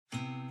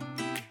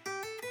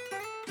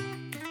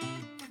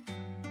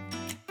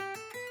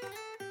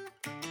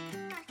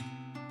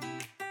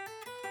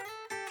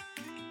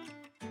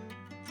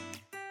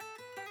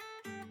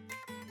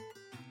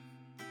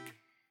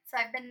So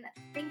I've been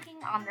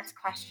thinking on this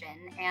question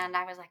and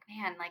I was like,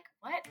 man, like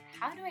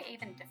how do I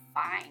even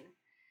define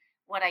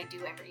what I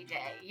do every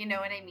day? You know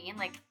what I mean?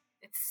 Like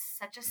it's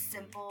such a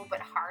simple but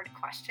hard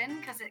question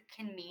because it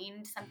can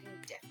mean something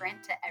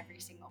different to every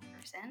single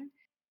person.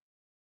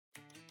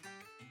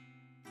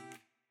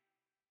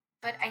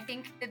 But I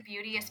think the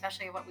beauty,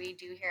 especially what we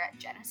do here at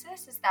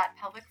Genesis, is that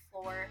pelvic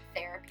floor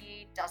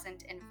therapy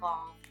doesn't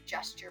involve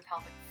just your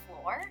pelvic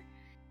floor.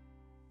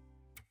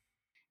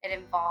 It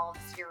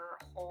involves your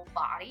whole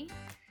body.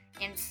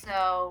 And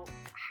so,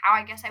 how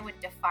I guess I would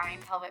define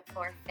pelvic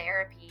floor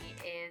therapy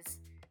is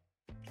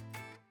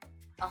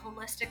a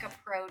holistic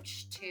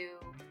approach to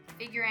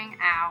figuring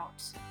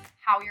out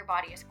how your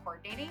body is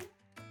coordinating.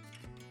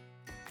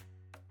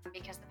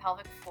 Because the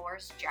pelvic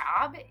floor's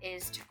job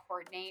is to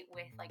coordinate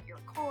with like your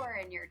core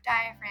and your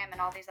diaphragm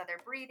and all these other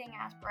breathing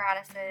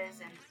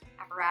apparatuses and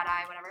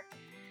apparati, whatever,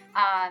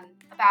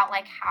 about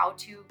like how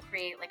to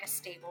create like a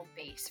stable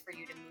base for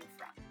you to move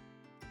from.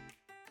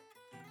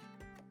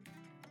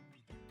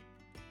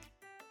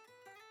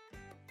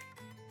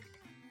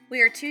 We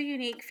are two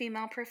unique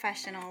female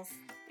professionals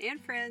and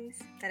friends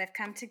that have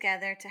come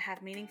together to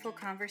have meaningful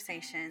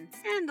conversations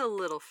and a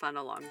little fun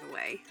along the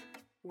way.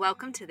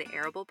 Welcome to the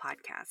Arable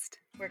Podcast,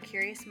 where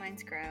curious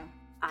minds grow.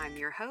 I'm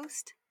your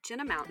host,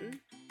 Jenna Mountain.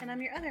 And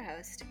I'm your other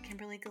host,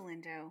 Kimberly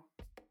Galindo.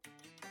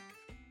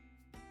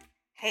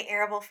 Hey,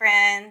 Arable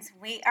friends.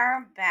 We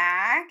are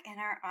back in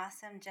our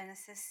awesome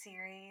Genesis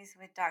series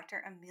with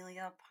Dr.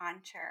 Amelia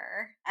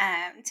Poncher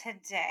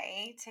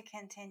today to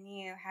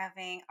continue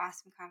having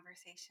awesome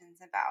conversations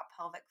about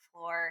pelvic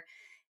floor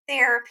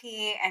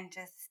therapy and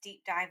just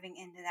deep diving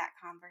into that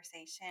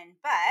conversation.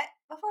 But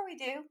before we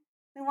do,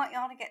 we want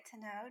y'all to get to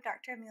know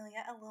Dr.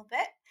 Amelia a little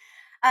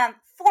bit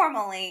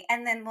formally,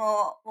 and then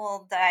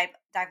we'll dive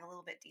a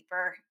little bit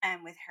deeper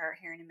with her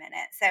here in a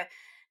minute. So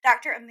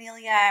Dr.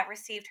 Amelia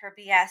received her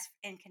BS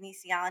in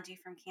kinesiology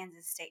from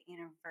Kansas State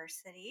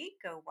University,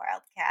 go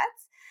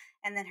Wildcats,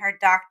 and then her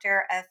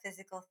doctor of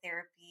physical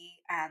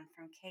therapy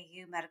from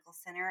KU Medical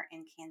Center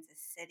in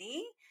Kansas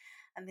City.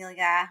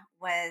 Amelia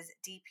was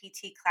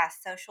DPT class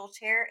social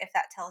chair, if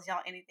that tells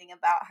y'all anything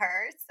about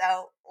her.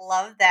 So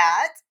love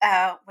that,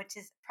 which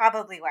is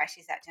probably why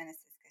she's at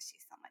Genesis, because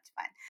she's so much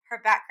fun.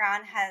 Her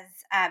background has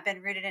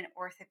been rooted in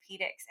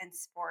orthopedics and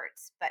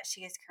sports, but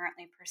she is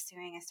currently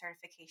pursuing a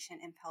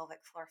certification in pelvic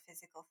floor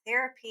physical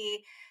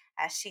therapy,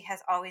 as she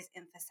has always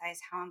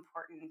emphasized how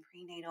important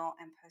prenatal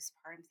and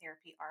postpartum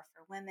therapy are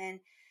for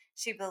women.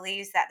 She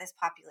believes that this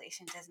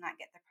population does not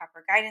get the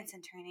proper guidance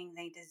and training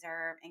they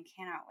deserve and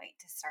cannot wait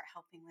to start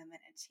helping women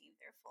achieve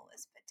their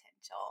fullest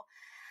potential.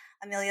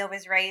 Amelia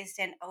was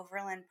raised in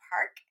Overland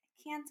Park,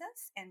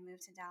 Kansas, and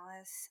moved to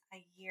Dallas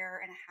a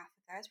year and a half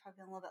ago. It's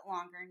probably a little bit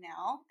longer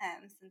now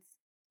since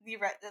you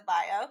read the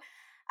bio.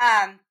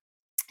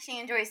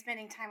 She enjoys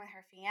spending time with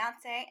her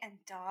fiance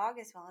and dog,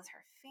 as well as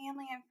her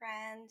family and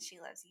friends. She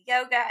loves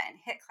yoga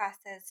and HIIT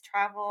classes,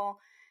 travel.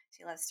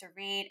 She loves to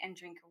read and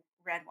drink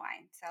red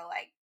wine. So,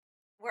 like,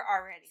 we're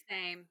already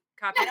same.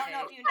 I don't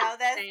know if you know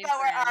this, but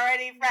we're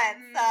already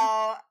friends. Mm-hmm.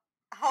 So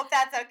I hope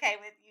that's okay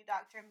with you,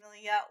 Dr.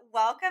 Amelia.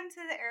 Welcome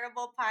to the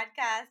Arable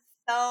Podcast.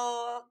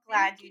 So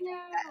glad you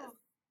joined us.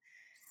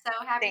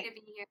 So happy to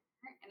be here.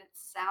 And it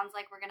sounds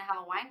like we're going to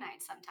have a wine night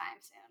sometime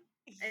soon.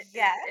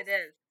 Yes. It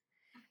is.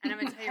 And I'm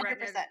going to tell you right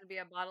now, there's going to be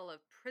a bottle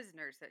of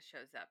Prisoners that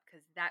shows up,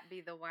 because that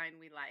be the wine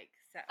we like.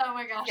 So. Oh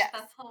my gosh, yes.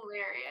 That's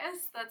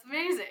hilarious. That's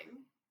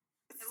amazing.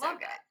 I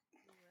love that.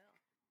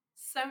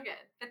 So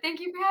good. But thank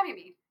you for having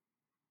me.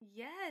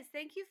 Yes,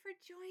 thank you for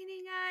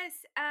joining us.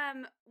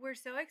 We're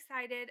so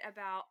excited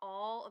about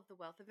all of the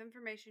wealth of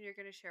information you're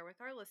going to share with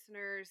our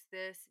listeners.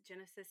 This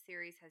Genesis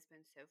series has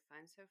been so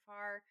fun so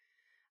far.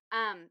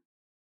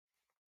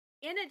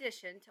 In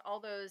addition to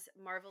all those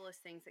marvelous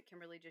things that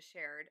Kimberly just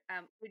shared,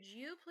 would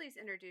you please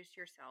introduce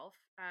yourself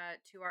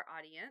to our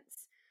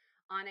audience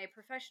on a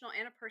professional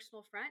and a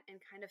personal front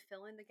and kind of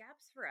fill in the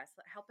gaps for us?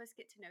 Help us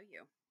get to know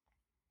you.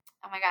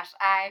 Oh my gosh,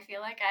 I feel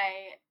like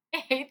I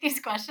hate these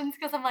questions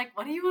because I'm like,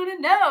 what do you want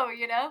to know,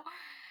 you know?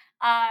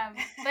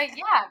 But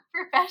yeah,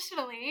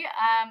 professionally,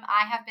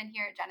 I have been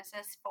here at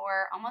Genesis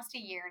for almost a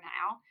year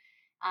now.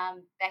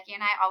 Becky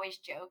and I always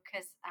joke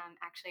because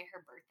actually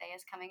her birthday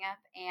is coming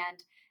up,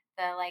 and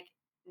the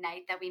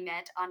night that we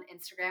met on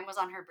Instagram was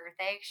on her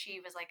birthday.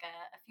 She was like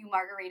a few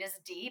margaritas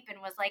deep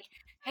and was like,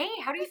 hey,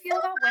 how do you feel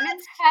about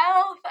women's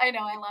health? I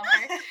know, I love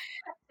her.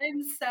 And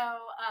so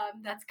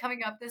that's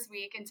coming up this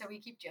week. And so we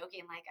keep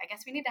joking, like, I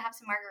guess we need to have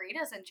some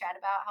margaritas and chat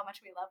about how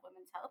much we love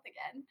women's health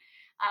again.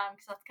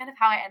 Because that's kind of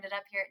how I ended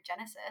up here at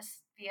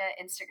Genesis via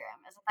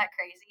Instagram. Isn't that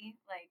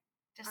crazy? Like,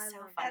 just so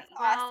funny.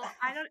 Well,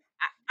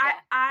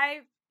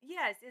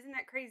 yes, isn't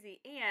that crazy?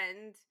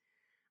 And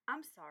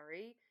I'm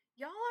sorry,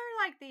 y'all are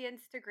like the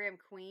Instagram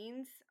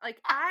queens. Like,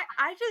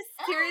 I just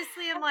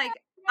seriously am like,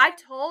 I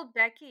told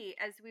Becky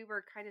as we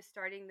were kind of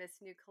starting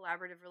this new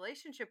collaborative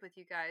relationship with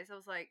you guys, I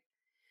was like,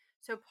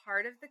 So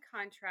part of the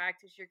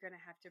contract is you're going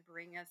to have to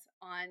bring us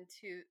on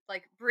to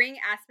bring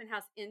Aspen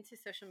House into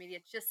social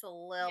media just a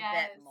little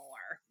bit Yes.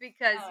 more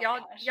because Oh my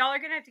gosh. y'all are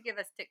going to have to give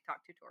us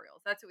TikTok tutorials.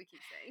 That's what we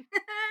keep saying.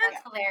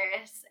 That's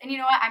hilarious. And you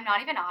know what? I'm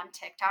not even on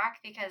TikTok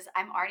because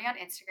I'm already on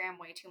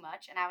Instagram way too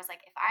much. And I was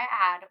like, if I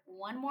add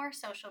one more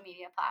social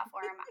media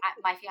platform,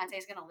 my fiance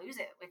is going to lose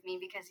it with me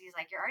because he's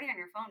like, you're already on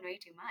your phone way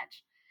too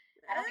much.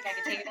 I don't think I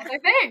could take another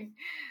thing.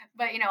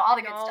 But all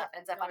the good stuff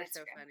ends up Y'all on are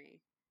so Instagram.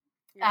 funny.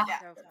 You're Uh, Yeah,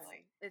 so totally.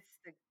 funny. It's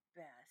the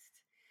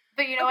best.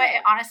 but you know what? It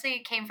Okay. honestly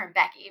came from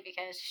Becky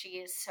because she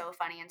is so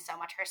funny and so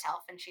much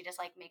herself, and she just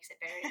makes it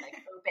very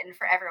open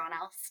for everyone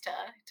else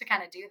to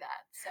kind of do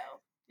that. So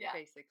yeah,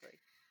 Basically.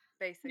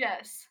 Basically.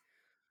 yes.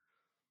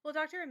 Well,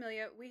 Dr.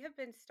 Amelia, we have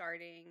been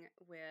starting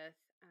with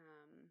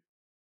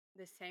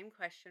the same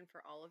question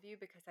for all of you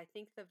because I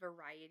think the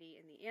variety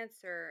in the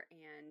answer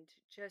and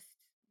just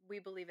we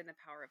believe in the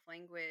power of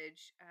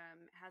language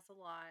has a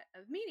lot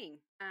of meaning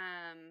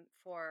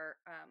for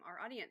our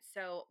audience.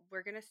 So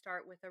we're going to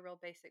start with a real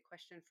basic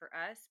question for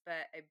us,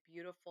 but a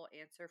beautiful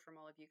answer from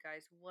all of you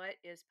guys. What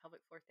is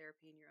pelvic floor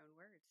therapy in your own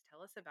words?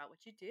 Tell us about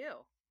what you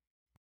do.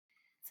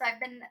 So I've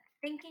been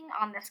thinking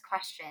on this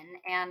question,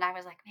 and I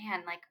was like,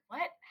 man,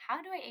 what?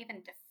 How do I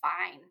even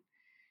define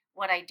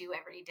what I do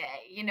every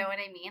day? You know what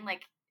I mean?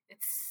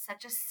 It's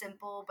such a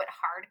simple but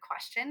hard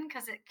question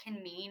because it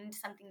can mean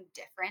something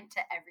different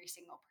to every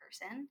single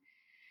person.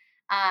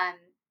 Um,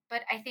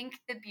 but I think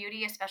the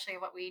beauty, especially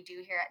of what we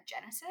do here at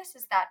Genesis,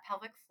 is that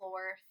pelvic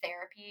floor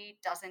therapy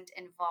doesn't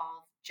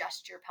involve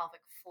just your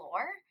pelvic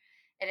floor,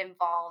 it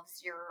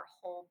involves your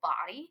whole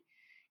body.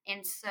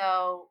 And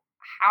so,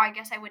 how I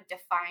guess I would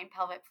define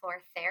pelvic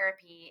floor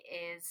therapy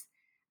is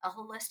a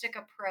holistic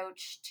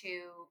approach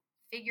to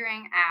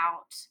figuring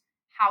out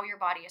how your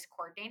body is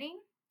coordinating,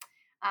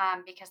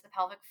 because the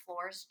pelvic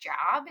floor's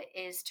job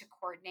is to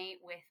coordinate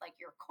with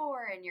your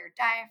core and your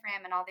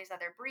diaphragm and all these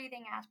other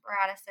breathing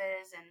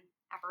apparatuses and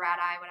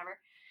apparati, whatever,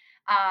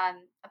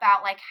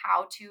 about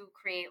how to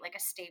create a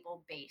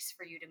stable base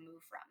for you to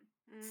move from.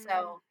 Mm,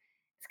 So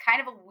it's kind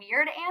of a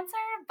weird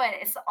answer, but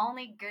it's the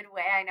only good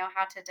way I know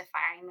how to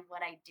define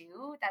what I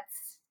do.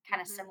 That's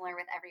kind of hmm similar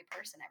with every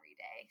person every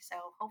day.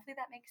 So hopefully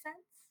that makes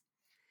sense.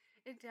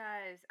 It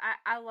does.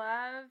 I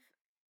love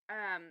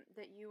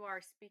that you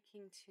are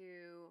speaking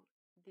to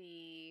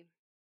the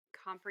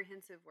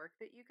comprehensive work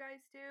that you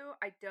guys do.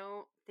 I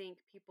don't think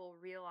people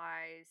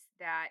realize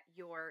that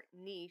your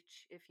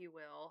niche, if you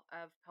will,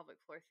 of pelvic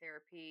floor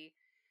therapy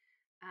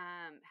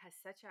has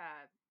such a,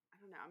 I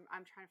don't know,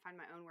 I'm trying to find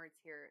my own words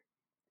here.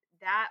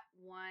 That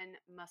one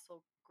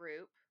muscle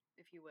group,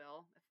 if you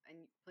will,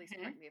 and please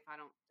Hmm. correct me if I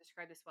don't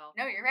describe this well,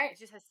 No, you're right. it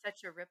just has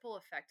such a ripple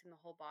effect in the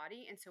whole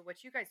body. And so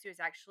what you guys do is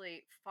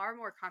actually far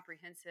more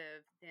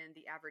comprehensive than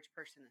the average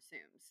person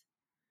assumes.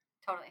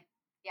 Totally.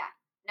 Yeah.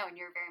 No, and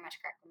you're very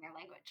much correct in your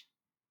language.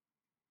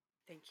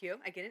 Thank you.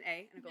 I get an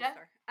A and a gold Yeah.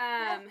 star.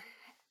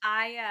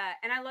 Yeah.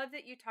 I love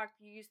that you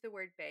use the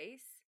word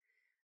base.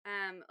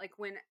 Like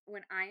when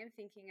I am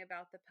thinking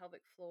about the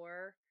pelvic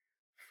floor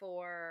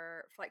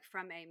for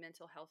from a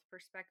mental health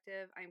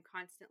perspective, I'm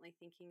constantly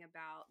thinking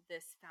about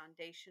this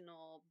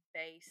foundational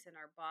base in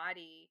our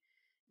body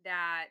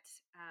that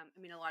I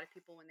mean, a lot of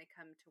people when they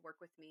come to work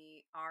with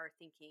me are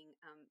thinking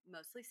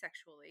mostly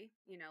sexually,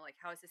 like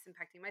how is this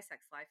impacting my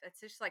sex life? That's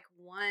just like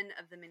one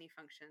of the many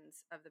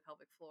functions of the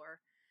pelvic floor.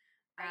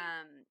 Right.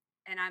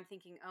 And I'm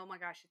thinking, oh my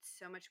gosh, it's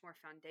so much more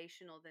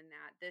foundational than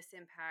that. This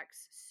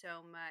impacts so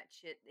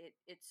much.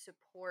 It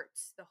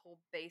supports the whole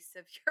base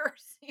of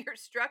your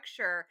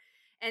structure,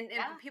 and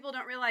Yeah. people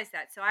don't realize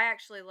that. So I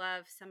actually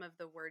love some of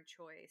the word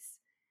choice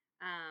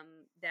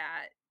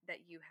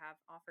that you have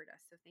offered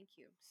us. So thank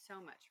you so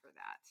much for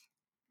that.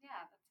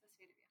 Yeah. That's so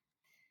sweet of you.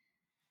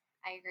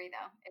 I agree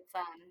though.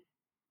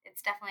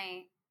 It's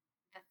definitely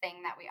the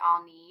thing that we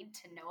all need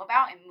to know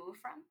about and move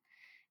from.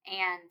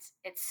 And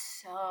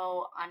it's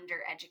so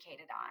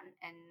undereducated on.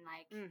 And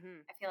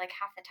Mm-hmm. I feel like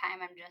half the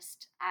time I'm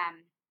just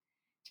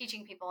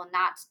teaching people,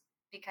 not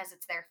because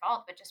it's their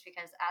fault, but just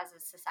because as a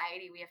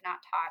society we have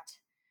not taught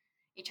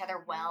each other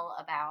Mm-hmm. well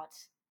about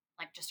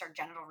just our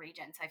genital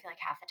region. So I feel like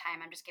half the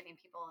time I'm just giving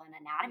people an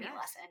anatomy Yes.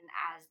 lesson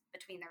as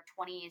between their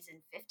 20s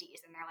and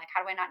 50s, and they're like, how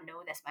do I not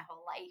know this my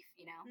whole life,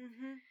 you know?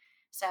 Mm-hmm.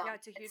 So Yeah,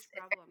 it's a it's huge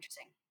very problem.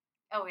 interesting.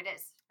 Oh, it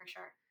is for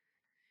sure.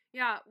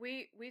 Yeah,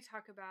 we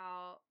talk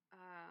about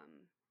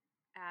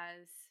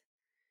as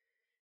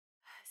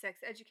sex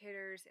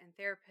educators and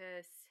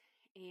therapists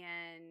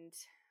and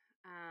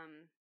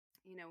um,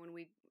 when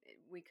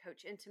we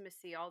coach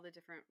intimacy, all the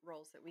different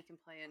roles that we can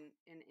play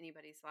in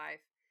anybody's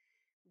life,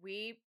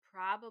 we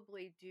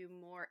probably do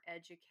more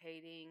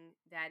educating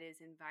that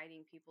is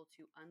inviting people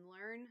to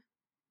unlearn,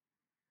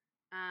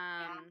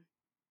 Yeah. um,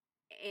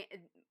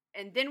 and,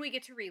 and then we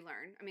get to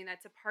relearn. I mean,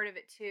 that's a part of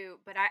it too,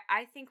 but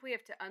I think we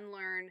have to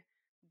unlearn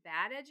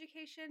bad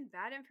education,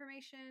 bad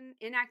information,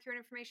 inaccurate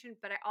information.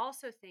 But I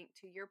also think,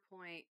 to your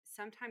point,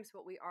 sometimes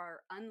what we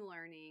are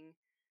unlearning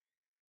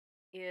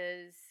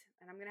is,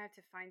 and I'm going to have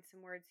to find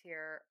some words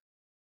here,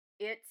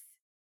 it's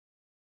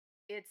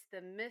it's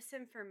the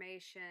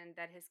misinformation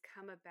that has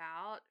come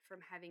about from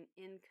having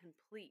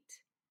incomplete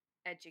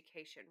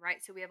education,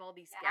 right? So we have all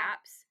these Yeah.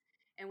 gaps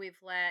and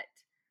we've let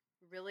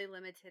really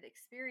limited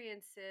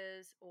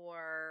experiences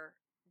or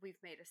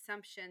we've made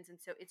assumptions,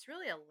 and so it's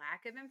really a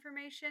lack of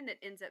information that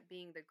ends up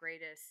being the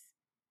greatest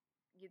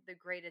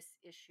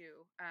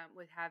issue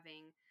with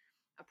having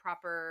a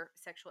proper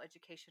sexual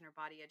education or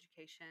body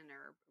education,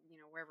 or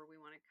wherever we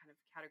want to kind of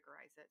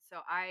categorize it. So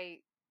Yeah.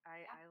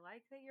 I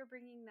like that you're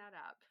bringing that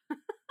up.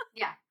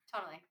 Yeah,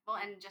 totally. Well,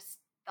 and just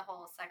the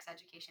whole sex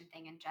education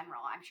thing in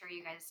general. I'm sure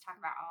you guys talk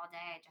about all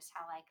day just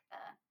how like the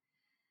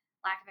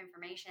lack of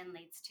information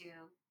leads to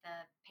the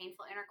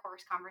painful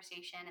intercourse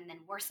conversation, and then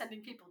we're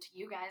sending people to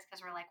you guys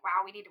because we're like,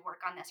 wow, we need to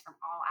work on this from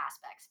all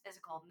aspects,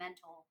 physical,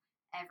 mental,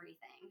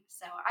 everything.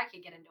 So I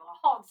could get into a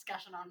whole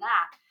discussion on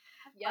that,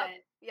 Yep.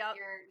 but Yep.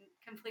 you're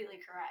completely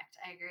correct.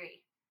 I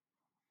agree.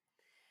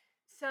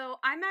 So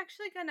I'm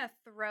actually going to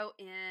throw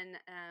in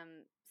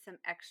some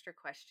extra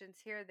questions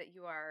here that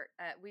you are.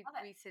 We Love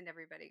it. we send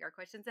everybody our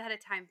questions ahead of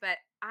time, but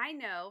I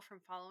know from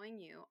following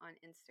you on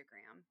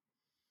Instagram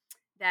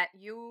that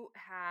you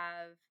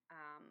have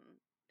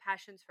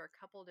passions for a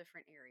couple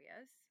different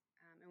areas,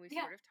 and we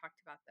Yeah. sort of talked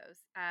about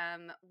those.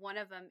 One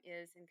of them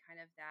is in kind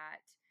of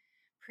that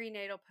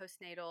prenatal,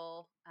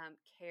 postnatal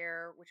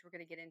care, which we're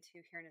going to get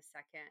into here in a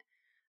second.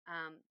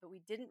 But we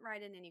didn't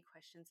write in any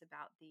questions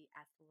about the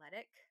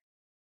athletic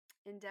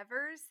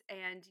endeavors,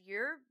 and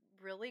you're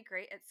really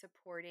great at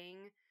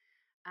supporting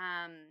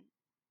um,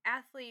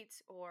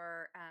 athletes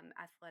or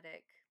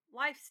athletic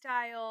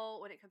lifestyle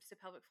when it comes to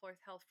pelvic floor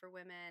health for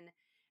women.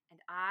 And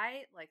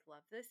I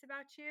love this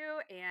about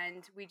you,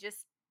 and we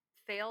just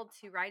failed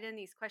to write in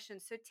these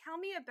questions. So tell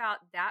me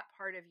about that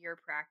part of your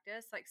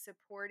practice, like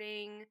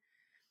supporting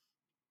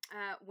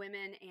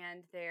women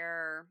and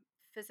their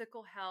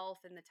physical health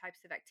and the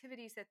types of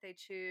activities that they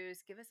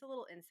choose. Give us a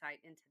little insight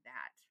into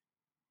that.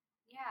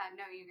 Yeah.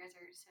 No, you guys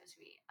are so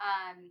sweet.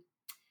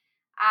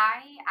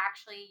 I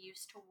actually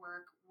used to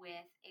work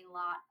with a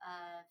lot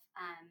of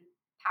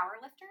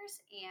power lifters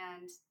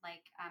and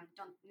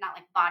don't not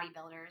like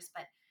bodybuilders,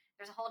 but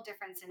there's a whole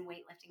difference in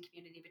weightlifting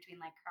community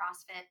between like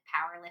CrossFit,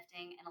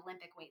 powerlifting, and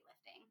Olympic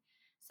weightlifting.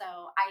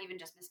 So I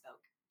even just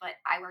misspoke, but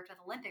I worked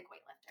with Olympic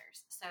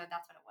weightlifters, so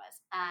that's what it was.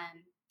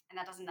 And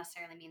that doesn't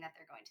necessarily mean that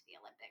they're going to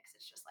the Olympics.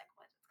 It's just like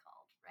what it's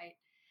called, right?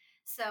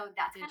 So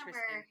that's kind of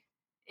Interesting. where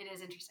it is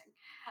interesting.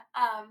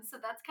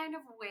 So that's kind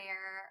of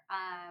where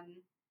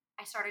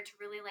I started to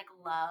really like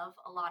love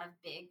a lot of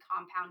big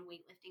compound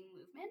weightlifting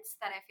movements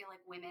that I feel like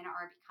women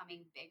are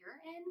becoming bigger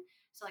in.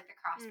 So like the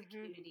CrossFit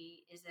Hmm.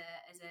 community is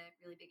a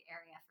really big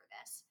area for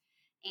this,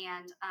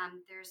 and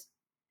there's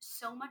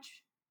so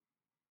much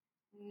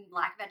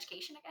lack of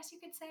education, I guess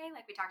you could say,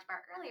 like we talked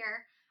about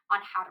earlier, on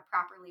how to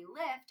properly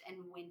lift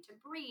and when to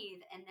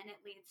breathe, and then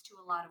it leads to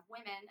a lot of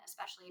women,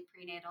 especially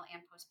prenatal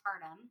and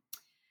postpartum,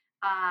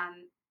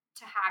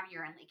 to have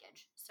urine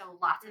leakage.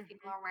 So lots of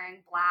people Hmm. are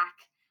wearing black.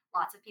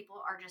 Lots of people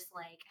are just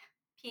like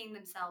peeing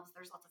themselves.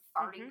 There's lots of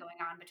farting Hmm.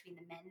 going on between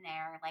the men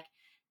there. Like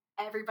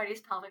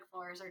everybody's pelvic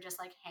floors are just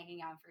like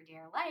hanging on for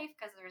dear life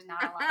because there's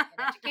not a lot of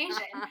good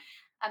education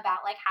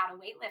about like how to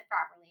weight lift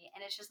properly.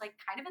 And it's just like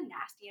kind of a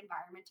nasty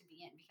environment to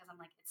be in because I'm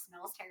like, it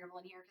smells terrible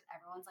in here because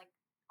everyone's like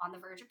on the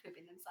verge of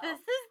pooping This themselves.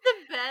 is the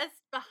best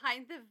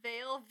behind the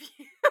veil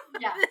view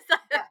of Yeah. this I've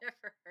Yeah.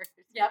 ever heard.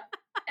 Yep.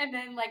 And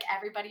then like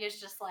everybody is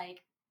just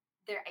like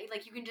they're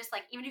like you can just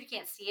like even if you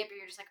can't see it, but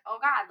you're just like, oh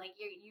God, like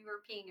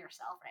you're peeing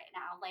yourself right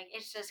now. Like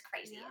it's just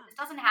crazy. Yeah, This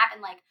doesn't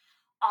happen like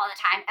all the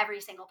time,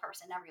 every single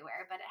person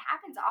everywhere, but it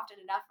happens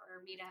often enough for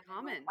me to it's have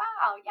been like, common.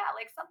 wow, yeah,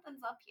 like something's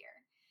up here.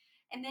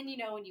 And then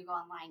when you go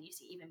online, you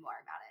see even more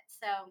about it.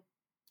 So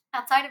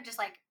outside of just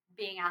like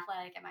being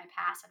athletic in my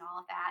past and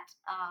all of that,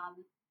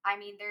 I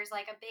mean, there's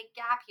like a big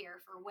gap here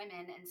for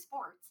women in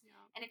sports. Yeah.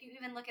 And if you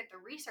even look at the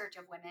research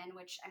of women,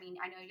 which I mean,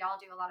 I know y'all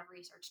do a lot of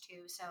research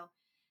too. So,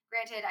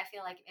 granted, I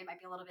feel like it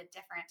might be a little bit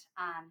different.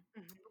 Hmm.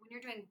 But when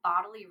you're doing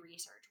bodily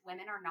research,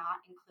 women are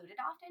not included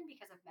often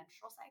because of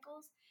menstrual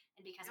cycles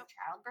and because of Yep.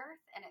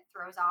 childbirth, and it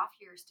throws off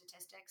your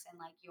statistics and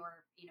like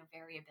your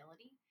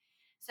variability.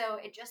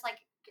 So it just like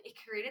it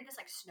created this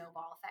like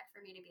snowball effect for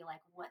me to be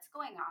like, what's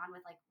going on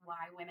with like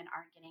why women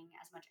aren't getting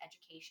as much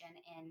education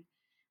in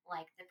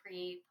like the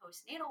pre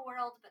postnatal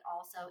world, but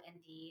also in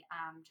the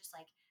just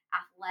like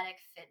athletic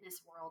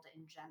fitness world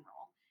in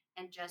general.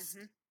 And just,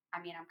 Hmm. I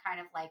mean, I'm kind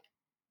of like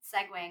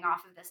segueing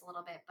off of this a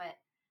little bit, but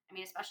I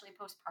mean, especially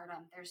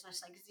postpartum, there's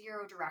just like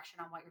zero direction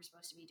on what you're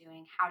supposed to be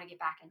doing, how to get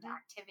back into Hmm.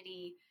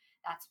 activity.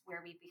 That's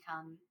where we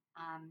become,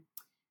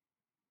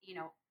 you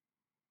know,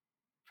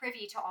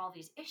 privy to all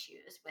these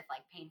issues with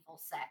like painful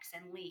sex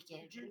and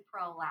leakage Hmm. and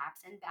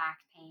prolapse and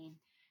back pain.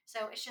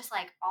 So it's just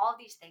like all of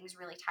these things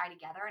really tie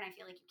together. And I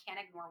feel like you can't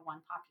ignore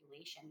one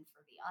population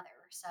for the other.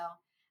 So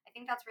I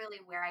think that's really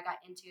where I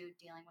got into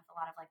dealing with a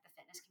lot of like the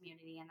fitness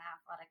community and the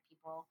athletic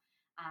people,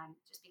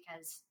 just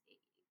because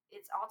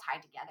it's all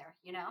tied together.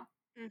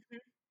 Hmm.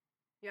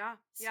 Yeah.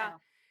 Yeah.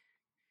 So,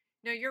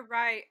 No, you're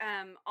right.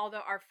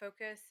 Although our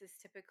focus is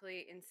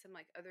typically in some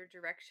other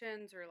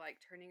directions or like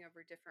turning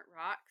over different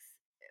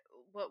rocks,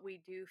 what we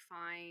do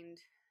find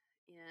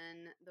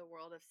in the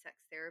world of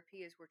sex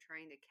therapy is we're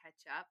trying to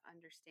catch up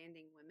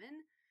understanding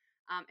women.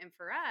 And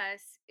for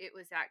us, it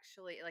was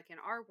actually like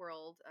in our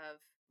world of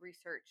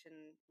research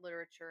and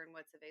literature and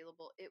what's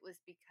available, it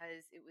was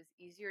because it was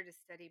easier to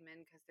study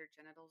men because their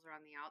genitals are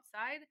on the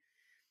outside.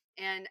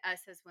 And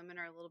us as women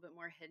are a little bit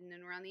more hidden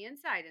and we're on the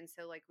inside. And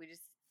so, like, we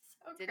just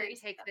So didn't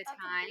crazy take that the that's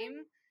a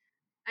thing. time.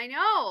 I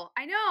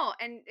know.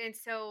 And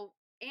so,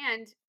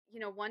 and,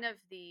 one of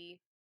the,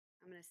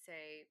 I'm going to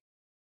say,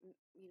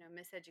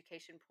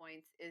 miseducation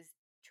points is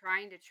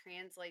trying to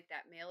translate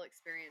that male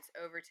experience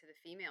over to the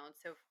female. And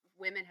so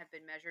women have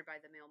been measured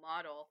by the male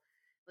model,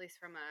 at least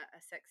from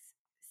a sex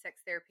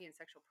therapy and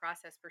sexual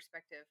process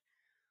perspective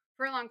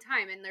for a long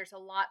time. And there's a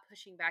lot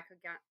pushing back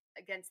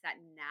against that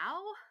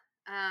now.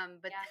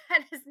 But Yeah.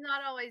 that has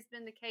not always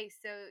been the case.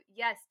 So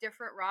yes,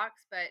 different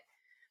rocks, but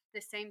the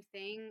same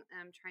thing.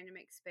 Trying to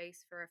make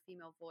space for a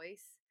female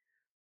voice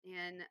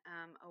in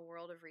a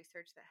world of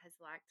research that has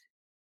lacked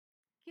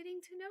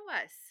getting to know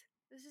us.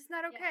 This is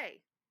not Yeah.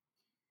 okay.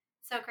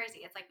 So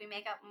crazy. It's like we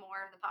make up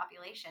more of the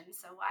population.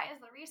 So why is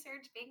the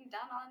research being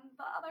done on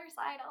the other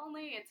side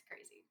only? It's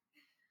crazy.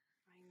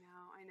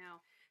 I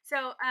know.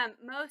 So,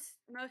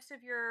 most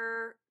of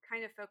your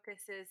kind of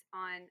focus is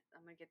on.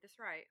 I'm gonna get this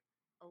right.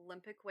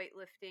 Olympic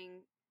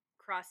weightlifting,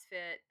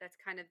 CrossFit. That's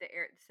kind of the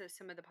air. So,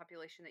 some of the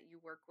population that you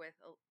work with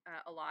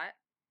a lot.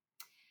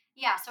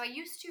 Yeah, so I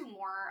used to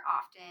more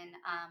often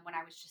when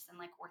I was just in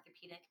like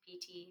orthopedic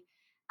PT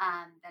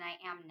than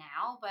I am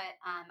now. But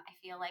I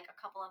feel like a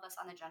couple of us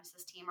on the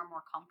Genesis team are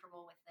more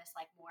comfortable with this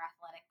like more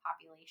athletic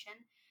population.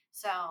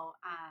 So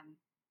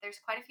there's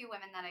quite a few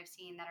women that I've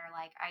seen that are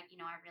like, I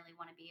really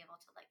want to be able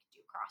to like do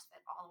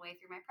CrossFit all the way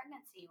through my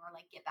pregnancy or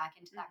like get back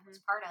into that Hmm.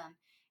 postpartum.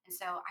 And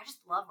so I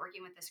just love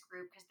working with this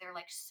group because they're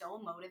like so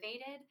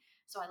motivated.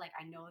 So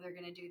I know they're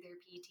gonna do their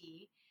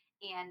PT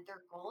and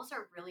their goals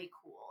are really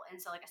cool.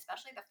 And so, like,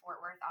 especially the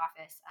Fort Worth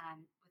office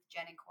with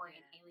Jen and Corey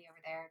and Yeah. Haley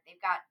over there,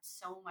 they've got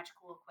so much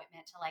cool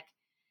equipment to like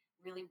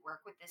really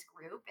work with this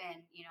group.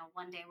 And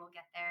one day we'll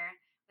get there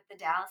with the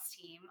Dallas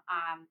team.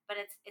 But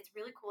it's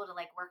really cool to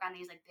like work on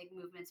these like big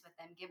movements with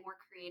them, get more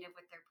creative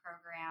with their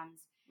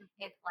programs. Hmm.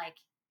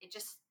 It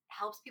just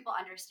helps people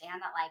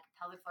understand that like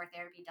pelvic floor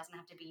therapy doesn't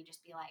have to be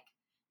like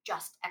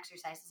just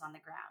exercises on the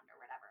ground or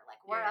whatever. Like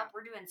we're Yeah. up,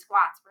 we're doing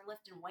squats, we're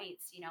lifting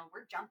weights,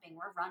 we're jumping,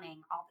 we're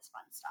running, all this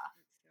fun stuff.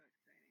 That's so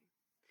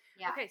exciting.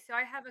 Yeah. Okay, so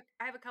I have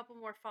a couple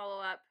more follow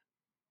up.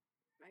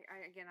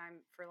 Again,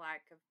 I'm for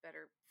lack of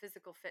better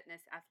physical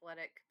fitness,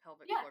 athletic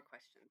pelvic Yeah. floor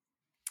questions.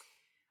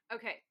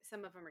 Okay,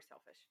 some of them are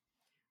selfish.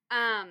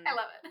 I Um,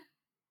 love it.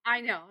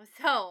 I know.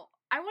 So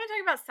I want to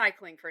talk about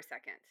cycling for a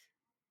second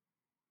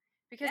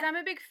because Yeah. I'm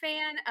a big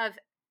fan of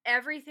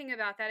everything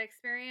about that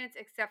experience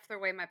except for the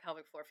way my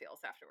pelvic floor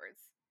feels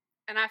afterwards.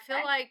 And I feel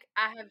Okay. like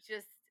I have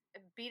just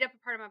beat up a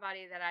part of my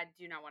body that I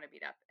do not want to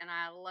beat up. And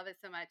I love it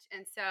so much.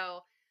 And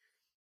so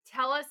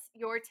tell us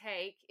your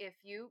take,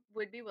 if you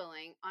would be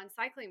willing, on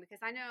cycling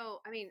because I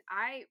know, I mean,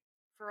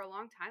 for a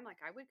long time,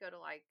 like I would go to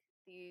like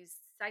these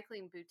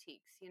cycling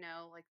boutiques,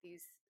 like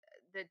these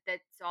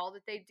that's all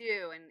that they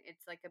do and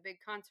it's like a big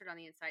concert on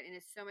the inside and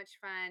it's so much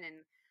fun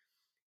and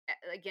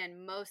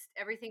again, most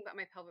everything but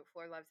my pelvic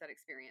floor loves that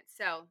experience.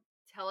 So,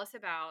 tell us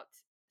about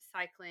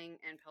cycling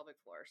and pelvic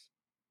floors.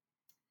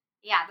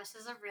 Yeah, this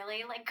is a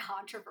really like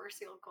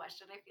controversial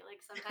question. I feel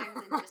like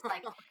sometimes in just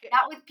like Okay.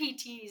 not with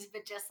PTs,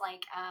 but just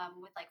like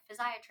with like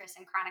physiatrists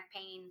and chronic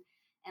pain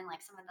and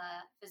like some of the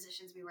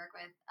physicians we work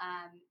with.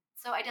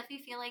 So I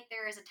definitely feel like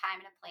there is a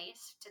time and a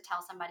place to tell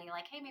somebody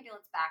like, hey, maybe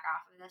let's back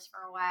off of this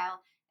for a while.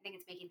 I think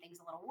it's making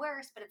things a little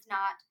worse, but it's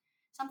not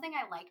something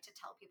I like to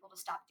tell people to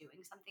stop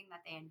doing something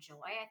that they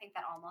enjoy. I think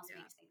that almost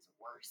Yeah. makes things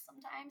worse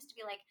sometimes to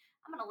be like,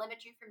 I'm going to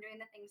limit you from doing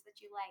the things that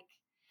you like.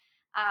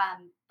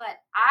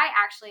 But I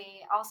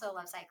actually also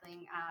love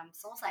cycling.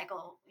 Soul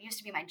Cycle used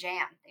to be my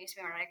jam. They used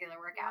to be my regular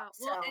workout.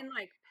 Wow. Well, So and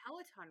like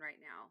Peloton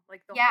right now,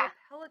 like the yeah,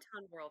 whole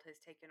Peloton world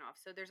has taken off.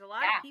 So there's a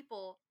lot of yeah,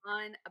 people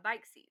on a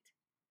bike seat.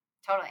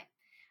 totally.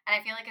 And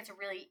I feel like it's a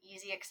really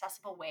easy,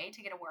 accessible way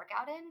to get a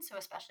workout in.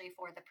 So especially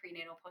for the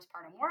prenatal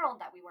postpartum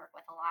world that we work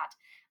with a lot,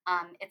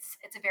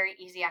 it's a very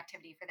easy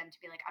activity for them to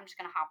be like, I'm just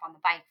going to hop on the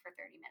bike for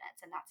 30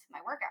 minutes, and that's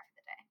my workout for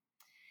the day.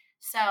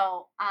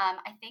 So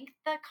I think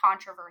the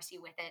controversy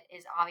with it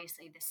is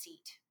obviously the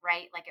seat,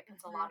 right? Like it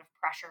puts a Hmm. lot of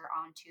pressure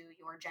onto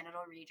your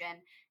genital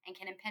region and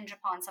can impinge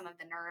upon some of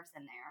the nerves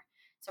in there.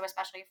 So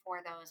especially for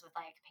those with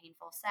like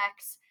painful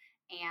sex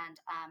and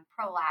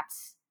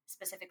prolapse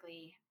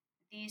specifically,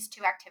 these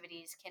two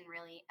activities can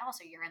really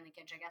also urine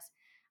leakage, I guess.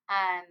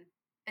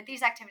 But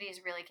these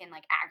activities really can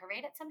like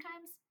aggravate it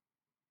sometimes.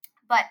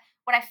 But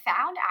what I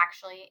found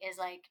actually is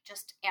like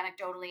just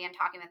anecdotally and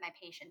talking with my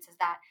patients is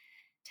that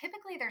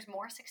typically there's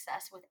more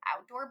success with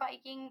outdoor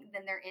biking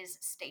than there is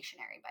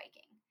stationary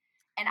biking.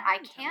 And I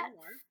Tell me can't,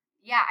 more.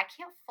 yeah, I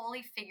can't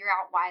fully figure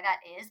out why that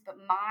is, but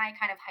my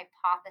kind of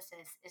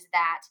hypothesis is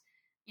that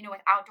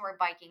with outdoor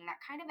biking, that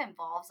kind of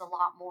involves a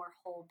lot more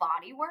whole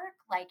body work.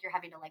 Like you're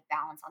having to like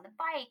balance on the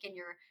bike and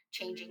you're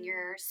changing Mm,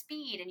 your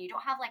speed, and you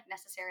don't have like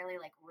necessarily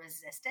like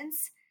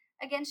resistance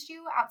against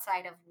you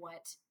outside of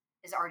what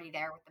is already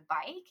there with the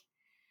bike.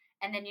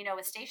 And then,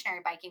 with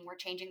stationary biking, we're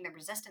changing the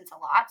resistance a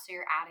lot. So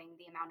you're adding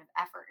the amount of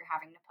effort you're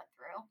having to put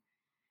through.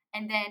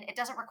 And then it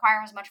doesn't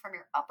require as much from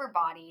your upper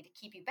body to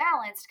keep you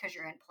balanced because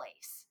you're in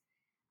place.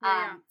 yeah,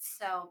 yeah.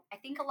 So I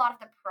think a lot of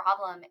the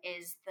problem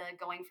is the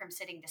going from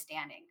sitting to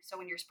standing. So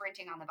when you're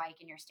sprinting on the bike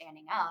and you're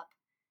standing up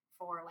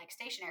for like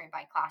stationary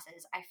bike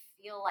classes, I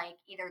feel like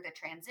either the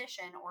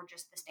transition or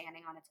just the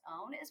standing on its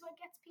own is what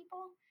gets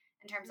people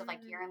in terms of like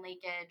Mm, urine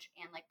leakage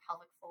and like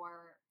pelvic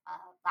floor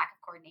lack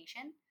of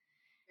coordination.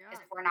 Because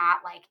yeah. if we're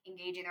not like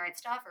engaging the right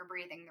stuff or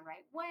breathing the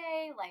right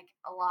way, like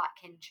a lot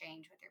can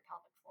change with your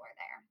pelvic floor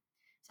there.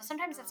 So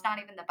sometimes it's not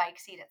Oh, even the bike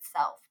seat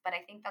itself, but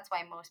I think that's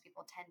why most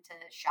people tend to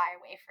shy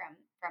away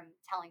from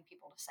telling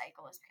people to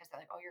cycle, is because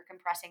they're like, "Oh, you're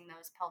compressing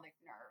those pelvic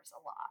nerves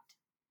a lot."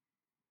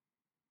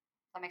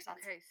 Does that make sense?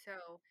 okay.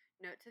 So,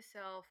 note to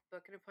self: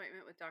 book an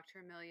appointment with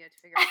Dr. Amelia to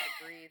figure out how to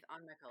breathe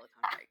on my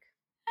Peloton bike.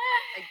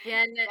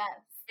 Again,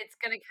 Yes, it's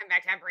gonna come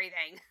back to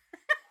breathing.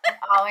 it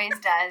always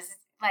does. It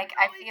Like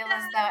I always feel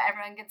as though does.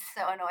 everyone gets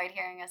so annoyed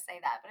hearing us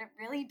say that, but it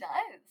really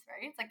does,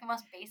 right? It's like the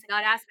most basic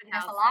Not thing to Aspen keep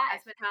us House. alive.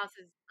 Aspen House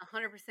is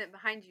 100%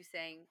 behind you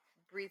saying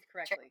breathe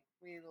True, correctly.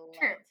 We love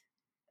true. it.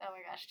 Oh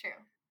my gosh, true.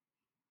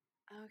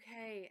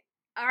 Okay.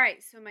 All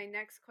right. So my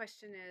next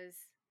question is,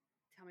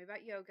 tell me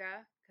about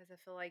yoga because I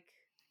feel like,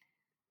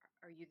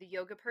 are you the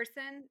yoga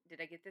person?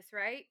 Did I get this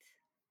right?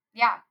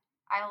 Yeah,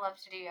 I love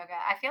to do yoga.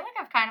 I feel like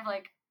I've kind of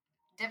like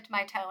dipped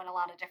my toe in a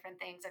lot of different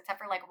things, except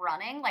for like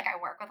running. Like I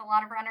work with a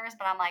lot of runners,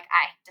 but I'm like,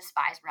 I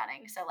despise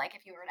running. So like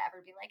if you were to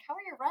ever be like, how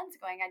are your runs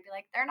going? I'd be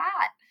like, they're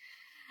not.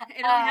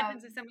 It only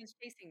happens if someone's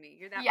chasing me.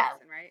 You're that Yeah,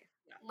 person, right?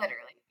 Yeah.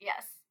 literally.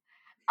 Yes.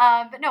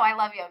 But no, I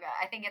love yoga.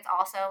 I think it's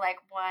also like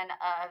one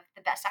of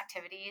the best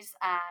activities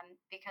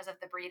because of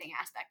the breathing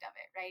aspect of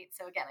it, right?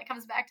 So again, it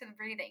comes back to the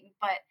breathing,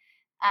 but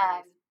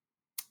Always. um,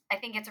 I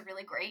think it's a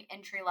really great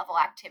entry level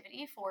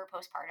activity for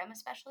postpartum,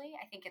 especially.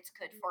 I think it's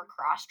good for Mhm.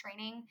 cross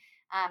training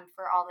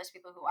for all those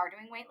people who are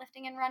doing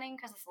weightlifting and running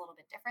because it's a little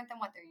bit different than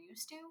what they're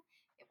used to.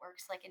 It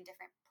works like in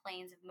different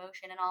planes of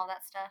motion and all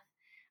that stuff.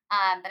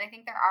 But I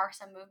think there are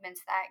some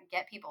movements that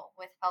get people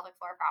with pelvic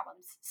floor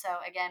problems. So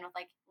again, with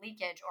like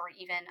leakage or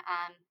even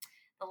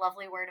the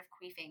lovely word of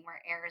queefing,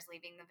 where air is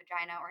leaving the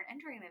vagina or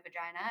entering the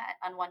vagina at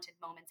unwanted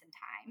moments in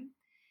time.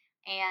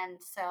 And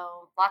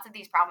so lots of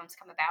these problems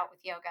come about with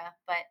yoga,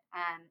 but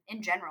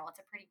in general, it's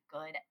a pretty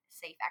good,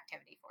 safe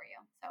activity for you.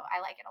 So I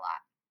like it a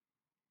lot.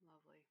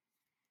 Lovely.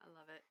 I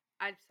love it.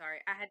 I'm sorry.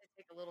 I had to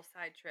take a little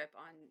side trip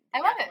on I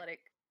the love it.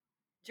 athletic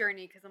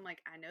journey because I'm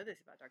like, I know this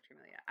about Dr.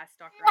 Amelia. I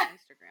stalk her on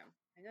Instagram.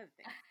 I know the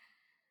things.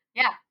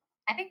 Yeah.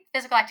 I think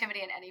physical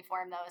activity in any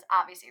form, though, is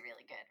obviously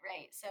really good,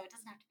 right? So it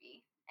doesn't have to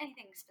be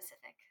anything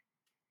specific.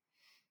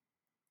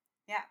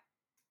 Yeah.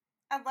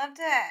 I'd love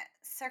to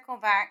circle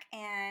back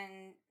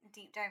and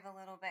deep dive a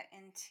little bit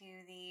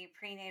into the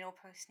prenatal,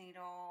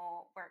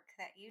 postnatal work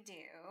that you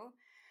do.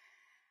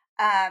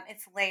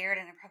 It's layered,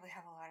 and I probably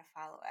have a lot of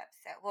follow up.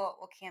 So we'll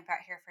camp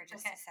out here for It's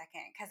just a okay.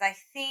 second because I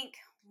think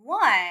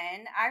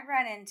one I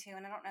run into,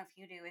 and I don't know if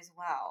you do as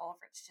well,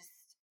 or it's just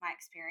my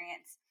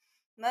experience.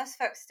 Most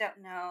folks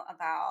don't know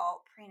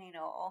about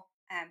prenatal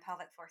and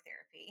pelvic floor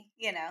therapy.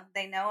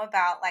 They know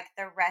about like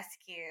the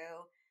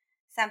rescue.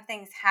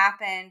 Something's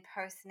happened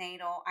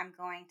postnatal. I'm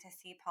going to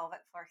see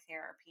pelvic floor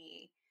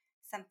therapy.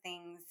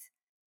 Something's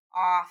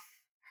off,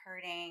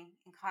 hurting,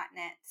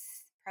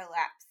 incontinence,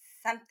 prolapse,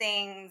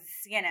 something's,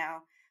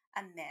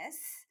 amiss.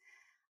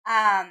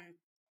 Um,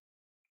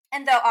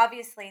 and though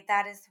obviously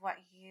that is what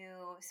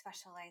you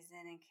specialize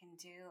in and can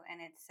do,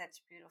 and it's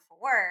such beautiful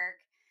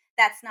work,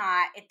 it's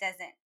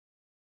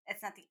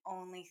not the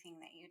only thing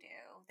that you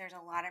do. There's a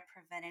lot of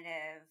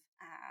preventative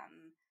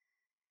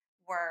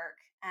work.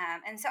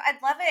 And so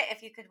I'd love it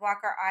if you could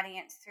walk our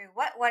audience through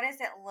what does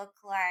it look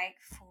like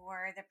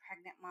for the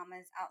pregnant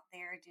mamas out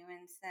there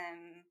doing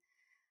some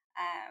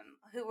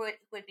who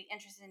would be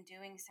interested in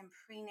doing some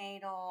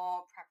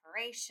prenatal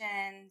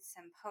preparation,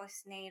 some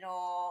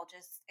postnatal,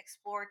 just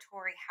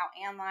exploratory. How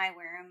am I?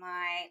 Where am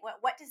I?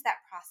 What does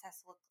that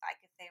process look like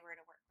if they were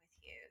to work with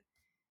you?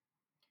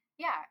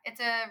 Yeah, it's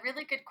a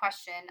really good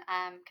question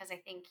because I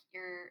think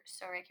you're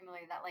so right,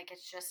 Kimberly, that like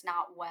it's just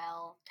not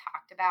well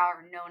talked about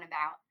or known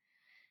about.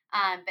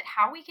 But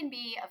how we can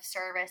be of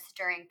service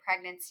during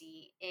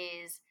pregnancy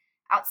is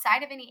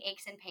outside of any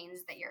aches and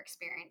pains that you're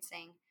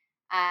experiencing.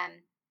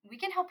 Um, we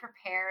can help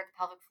prepare the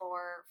pelvic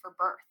floor for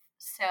birth.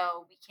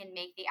 So we can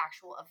make the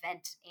actual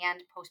event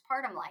and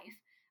postpartum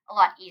life a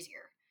lot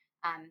easier.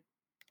 Um,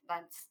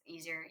 that's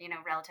easier,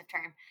 relative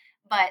term.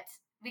 But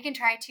we can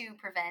try to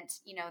prevent,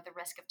 the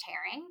risk of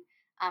tearing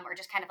or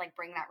just kind of like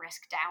bring that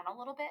risk down a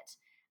little bit,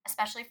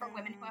 especially for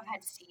women who have Mm,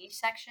 had C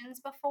sections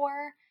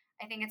before.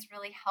 I think it's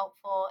really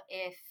helpful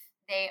if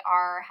they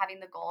are having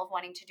the goal of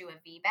wanting to do a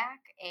VBAC,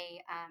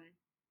 a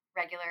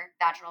regular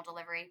vaginal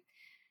delivery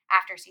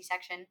after C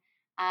section.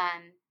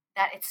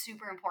 that it's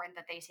super important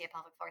that they see a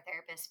pelvic floor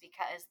therapist,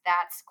 because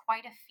that's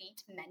quite a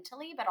feat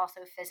mentally, but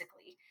also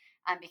physically.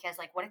 Because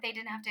like, what if they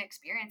didn't have to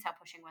experience how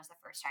pushing was the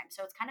first time?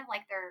 So it's kind of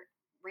like they're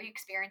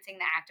re-experiencing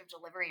the act of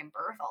delivery and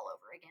birth all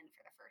over again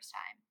for the first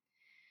time.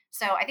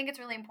 So I think it's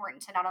really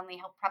important to not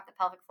only help prep the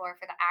pelvic floor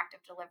for the act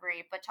of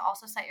delivery, but to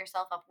also set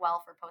yourself up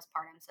well for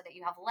postpartum so that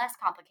you have less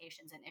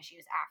complications and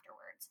issues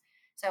afterwards.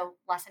 So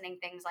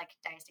lessening things like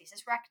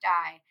diastasis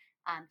recti,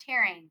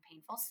 tearing,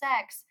 painful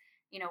sex,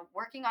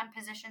 working on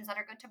positions that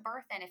are good to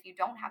birth in if you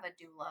don't have a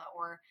doula,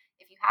 or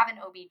if you have an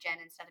OB-GYN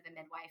instead of a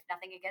midwife.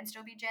 Nothing against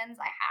OB-GYNs.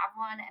 I have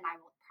one and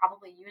I will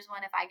probably use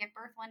one if I give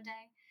birth one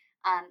day.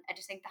 I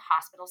just think the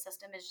hospital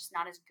system is just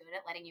not as good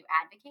at letting you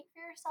advocate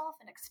for yourself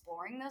and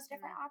exploring those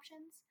different Mm-hmm.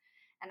 options.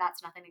 And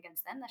that's nothing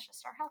against them. That's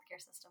just our healthcare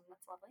system.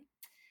 That's lovely.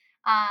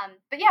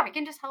 But yeah, we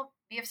can just help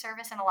be of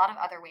service in a lot of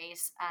other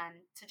ways,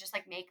 to just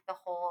like make the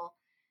whole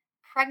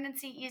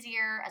pregnancy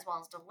easier as well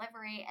as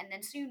delivery. And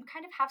then so you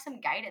kind of have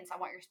some guidance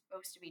on what you're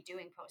supposed to be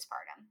doing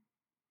postpartum.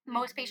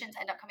 Most Mm-hmm. patients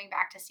end up coming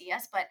back to see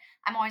us, but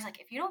I'm always like,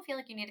 if you don't feel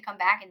like you need to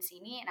come back and see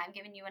me and I'm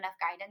giving you enough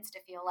guidance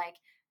to feel like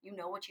you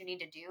know what you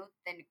need to do,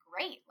 then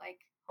great.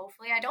 Like,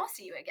 hopefully I don't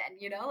see you again,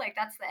 like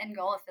that's the end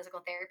goal of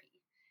physical therapy.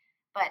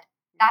 But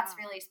that's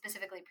Yeah. really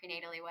specifically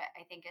prenatally what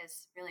I think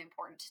is really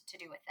important to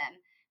do with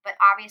them. But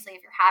obviously,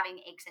 if you're having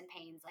aches and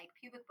pains, like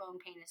pubic bone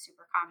pain is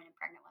super common in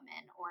pregnant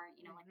women, or,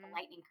 like the Mm-hmm.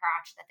 lightning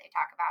crotch that they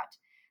talk about,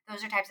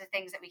 those are types of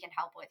things that we can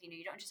help with.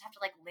 You don't just have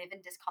to like live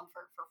in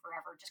discomfort for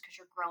forever just because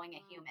you're growing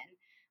a Oh, human,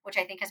 which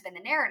I think has been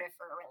the narrative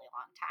for a really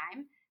long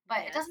time,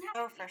 but it yes. doesn't have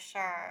Oh, to for be.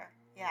 sure.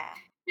 Yeah.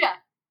 Yeah,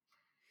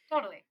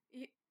 totally.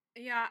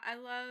 Yeah, I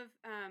love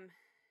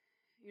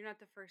you're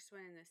not the first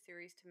one in this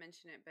series to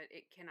mention it, but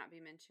it cannot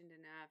be mentioned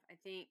enough. I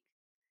think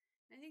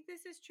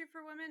this is true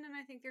for women, and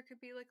I think there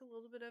could be like a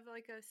little bit of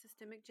like a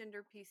systemic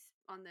gender piece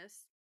on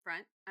this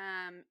front,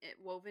 it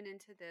woven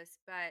into this.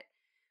 But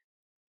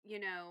you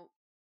know,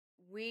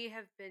 we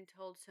have been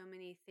told so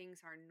many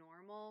things are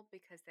normal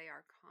because they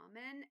are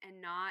common, and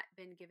not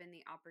been given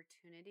the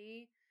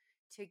opportunity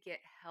to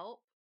get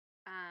help.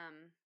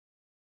 Um,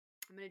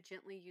 I'm going to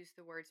gently use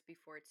the words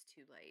before it's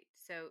too late.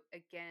 So,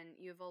 again,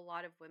 you have a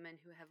lot of women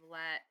who have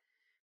let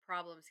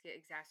problems get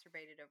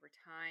exacerbated over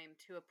time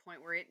to a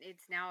point where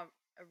it's now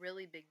a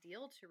really big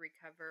deal to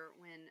recover,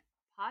 when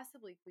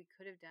possibly we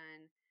could have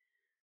done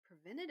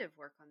preventative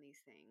work on these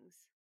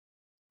things.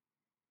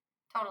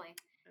 Totally.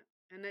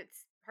 And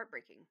it's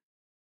heartbreaking.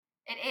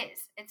 It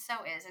is. It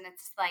so is. And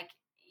it's like,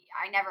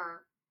 I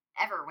never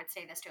ever would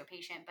say this to a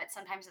patient, but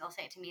sometimes they'll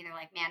say it to me. They're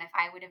like, man, if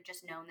I would have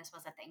just known this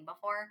was a thing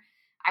before,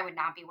 I would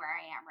not be where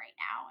I am right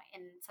now.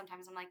 And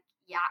sometimes I'm like,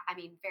 yeah, I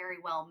mean, very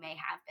well may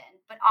have been.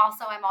 But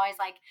also, I'm always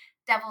like,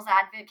 devil's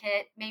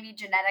advocate. Maybe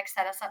genetics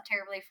set us up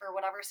terribly for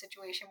whatever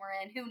situation we're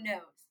in. Who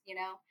knows?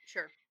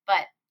 Sure.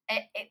 But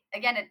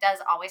again, it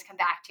does always come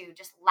back to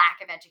just lack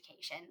of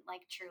education.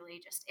 Like,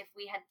 truly, just if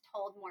we had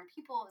told more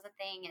people it was a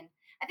thing. And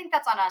I think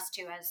that's on us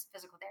too as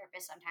physical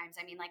therapists sometimes.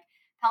 I mean, like,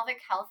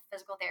 pelvic health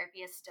physical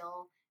therapy is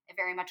still a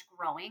very much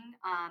growing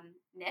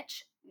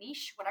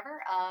niche,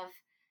 whatever, of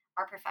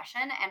our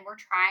profession. And we're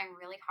trying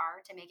really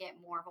hard to make it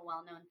more of a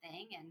well-known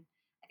thing. And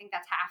I think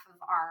that's half of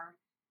our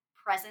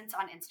presence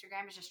on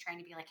Instagram, is just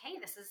trying to be like, hey,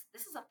 this is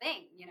a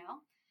thing,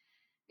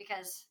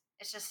 because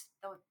it's just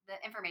the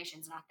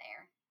information's not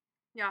there.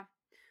 Yeah.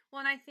 Well,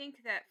 and I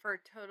think that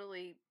for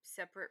totally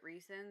separate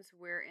reasons,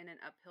 we're in an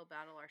uphill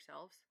battle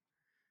ourselves,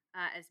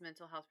 as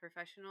mental health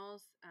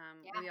professionals.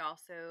 Yeah. We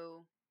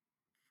also,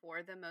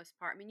 for the most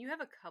part, I mean, you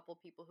have a couple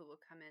people who will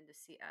come in to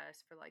see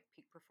us for like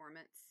peak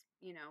performance,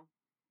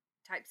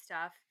 type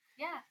stuff.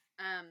 Yeah.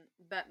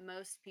 But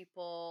most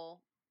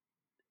people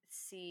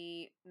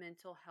see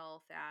mental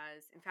health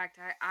as, in fact,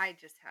 I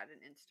just had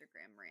an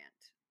Instagram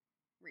rant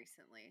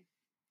recently,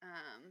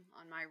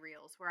 on my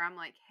reels, where I'm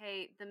like,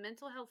 hey, the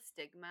mental health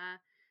stigma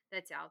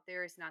that's out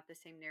there is not the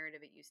same narrative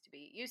it used to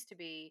be. It used to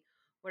be,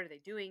 what are they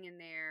doing in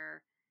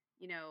there?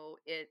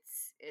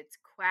 It's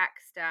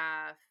quack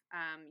stuff.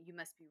 You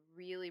must be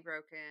really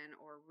broken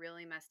or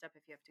really messed up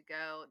if you have to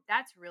go.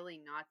 That's really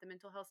not the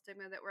mental health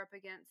stigma that we're up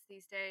against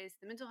these days.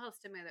 The mental health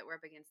stigma that we're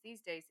up against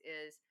these days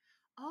is,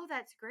 oh,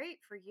 that's great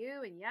for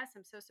you. And yes,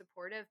 I'm so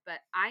supportive, but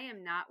I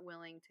am not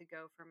willing to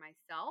go for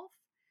myself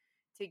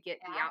to get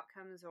the Yeah.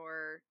 outcomes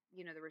or,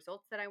 the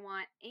results that I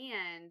want.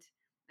 And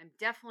I'm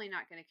definitely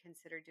not going to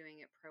consider doing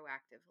it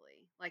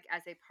proactively, like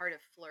as a part of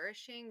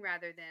flourishing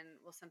rather than,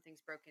 well,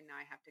 something's broken, now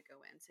I have to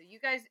go in. So you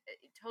guys,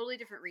 totally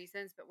different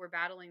reasons, but we're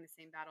battling the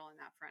same battle on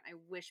that front. I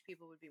wish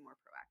people would be more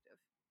proactive.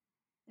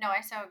 No,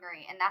 I so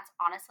agree. And that's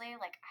honestly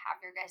like, I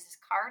have your guys'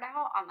 card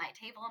out on my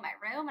table in my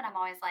room, and I'm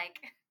always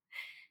like,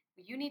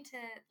 you need to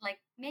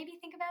like maybe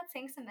think about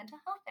seeing some mental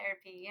health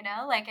therapy,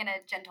 like in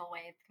a gentle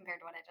way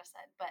compared to what I just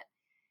said. But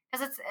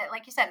because it's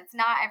like you said, it's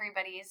not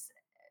everybody's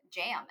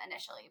jam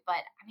initially.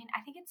 But I mean,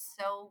 I think it's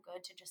so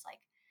good to just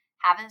like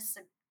have a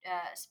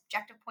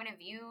subjective point of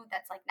view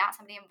that's like not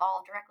somebody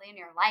involved directly in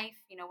your life,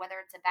 whether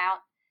it's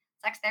about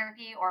sex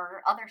therapy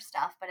or other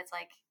stuff. But it's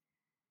like,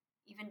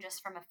 even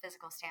just from a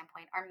physical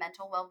standpoint, our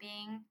mental well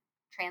being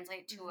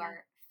translate to Hmm.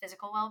 our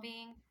physical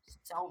well-being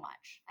so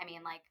much. I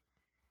mean, like,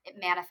 it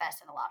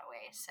manifests in a lot of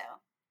ways. So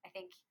I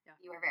think Yeah.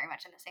 you are very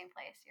much in the same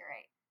place. You're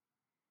right.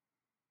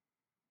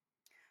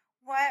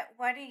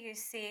 What do you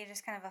see,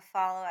 just kind of a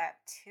follow-up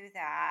to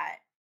that,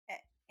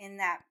 in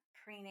that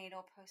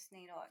prenatal,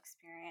 postnatal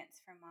experience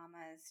for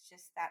mamas,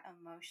 just that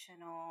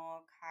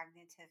emotional,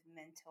 cognitive,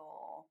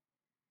 mental,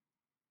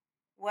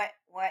 what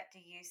do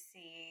you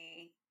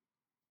see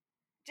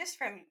just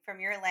from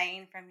your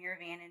lane, from your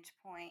vantage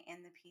point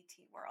in the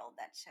PT world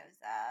that shows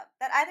up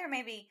that either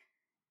maybe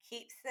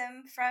keeps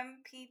them from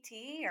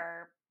PT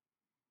or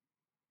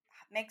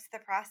makes the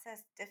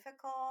process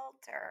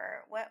difficult,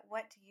 or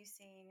what do you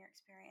see in your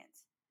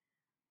experience?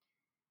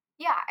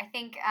 Yeah, I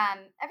think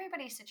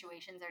everybody's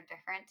situations are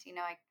different. You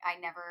know, I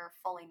never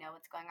fully know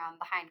what's going on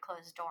behind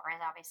closed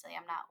doors. Obviously,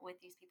 I'm not with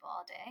these people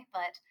all day,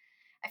 but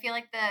I feel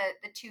like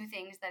the two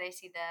things that I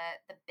see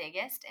the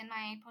biggest in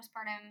my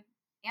postpartum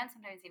and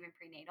sometimes even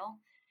prenatal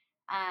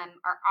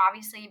are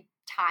obviously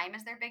time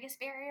is their biggest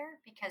barrier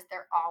because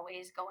they're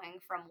always going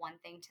from one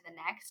thing to the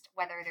next,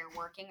 whether they're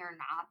working or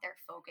not. Their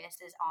focus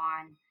is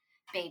on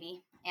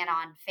baby and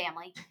on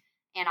family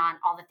and on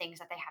all the things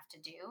that they have to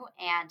do,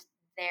 and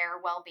their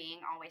well-being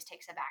always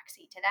takes a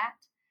backseat to that.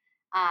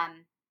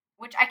 um,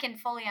 which I can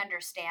fully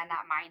understand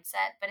that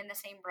mindset, but in the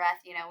same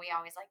breath, you know, we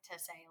always like to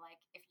say, like,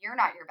 if you're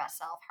not your best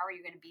self, how are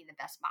you going to be the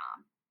best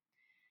mom?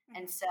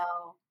 And Hmm.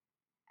 so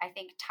I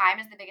think time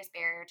is the biggest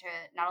barrier to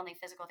not only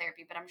physical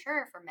therapy, but I'm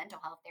sure for mental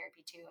health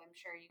therapy too. I'm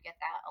sure you get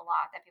that a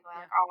lot, that people are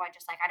Yeah. like, oh,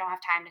 I don't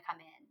have time to come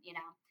in, you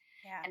know?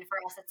 Yeah. And for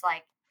us, it's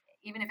like,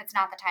 even if it's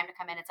not the time to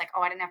come in, it's like,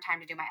 oh, I didn't have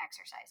time to do my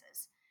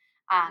exercises,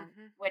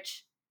 Hmm.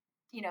 which,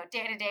 you know,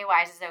 day to day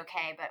wise is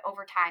okay. But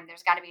over time,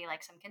 there's got to be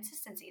like some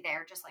consistency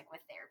there, just like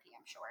with therapy,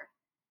 I'm sure.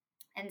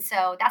 And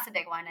so that's a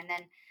big one. And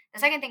then the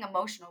second thing,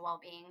 emotional well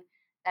being,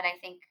 that I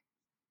think,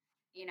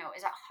 you know,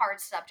 is a hard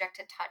subject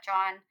to touch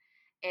on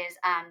is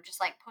just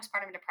like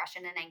postpartum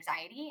depression and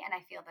anxiety. And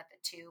I feel that the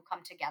two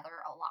come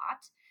together a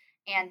lot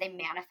and they Hmm.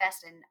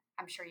 manifest in,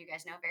 I'm sure you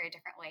guys know, very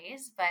different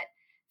ways. But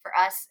for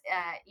us,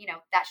 you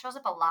know, that shows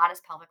up a lot as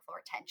pelvic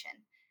floor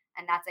tension.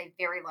 And that's a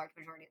very large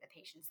majority of the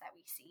patients that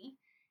we see.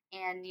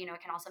 And, you know,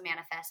 it can also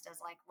manifest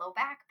as like low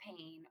back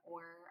pain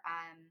or,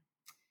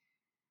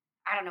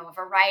 I don't know, a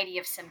variety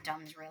of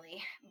symptoms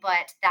really,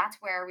 but that's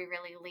where we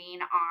really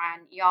lean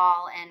on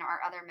y'all and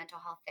our other mental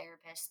health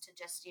therapists to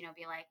just, you know,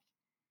 be like,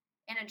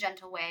 in a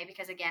gentle way,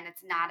 because again,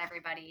 it's not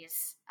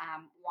everybody's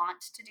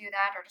want to do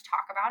that or to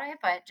talk about it,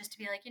 but just to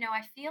be like, you know,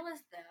 I feel as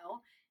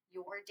though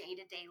your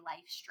day-to-day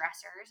life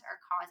stressors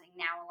are causing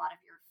now a lot of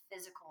your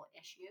physical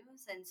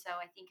issues. And so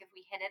I think if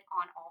we hit it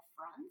on all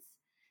fronts,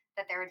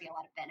 that there would be a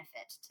lot of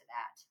benefit to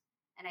that.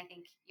 And I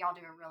think y'all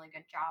do a really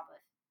good job of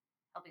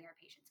helping our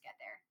patients get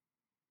there.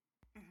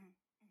 Hmm.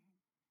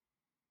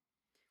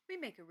 We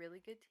make a really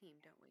good team,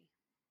 don't we?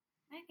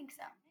 I think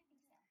so.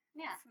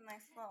 Yeah. It's a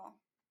nice little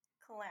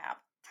collab.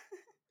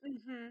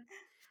 Hmm.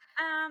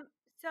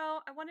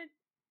 So I want to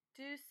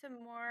do some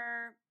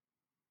more.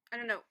 I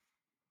don't know,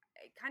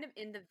 kind of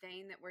in the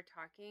vein that we're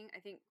talking. I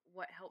think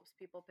what helps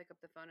people pick up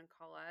the phone and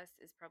call us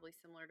is probably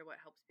similar to what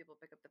helps people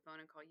pick up the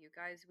phone and call you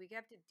guys. We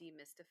have to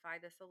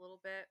demystify this a little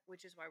bit,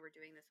 which is why we're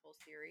doing this whole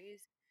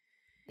series.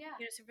 Yeah.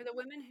 You know, so for the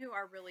women who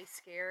are really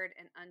scared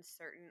and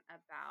uncertain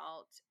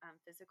about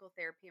physical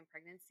therapy and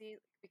pregnancy,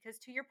 because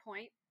to your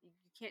point, you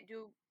can't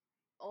do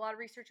a lot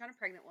of research on a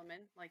pregnant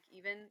woman. Like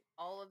even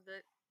all of the,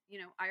 you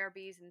know,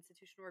 IRBs and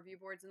institutional review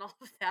boards and all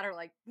of that are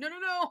like, no,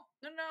 no, no,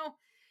 no, no.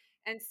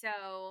 And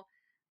so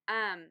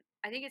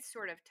I think it's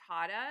sort of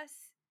taught us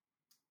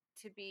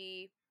to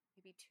be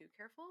maybe too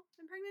careful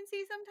in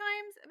pregnancy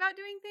sometimes about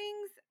doing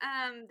things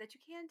that you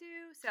can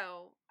do.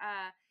 So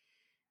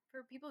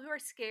for people who are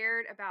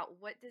scared about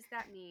what does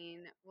that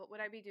mean, what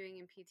would I be doing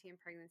in PT and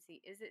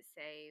pregnancy? Is it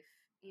safe?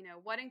 You know,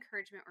 what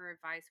encouragement or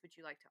advice would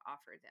you like to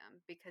offer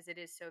them? Because it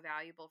is so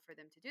valuable for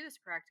them to do this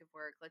proactive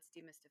work. Let's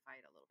demystify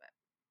it a little bit.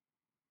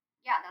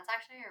 Yeah, that's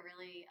actually a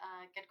really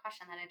good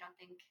question that I don't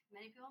think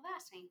many people have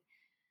asked me.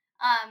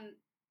 Um,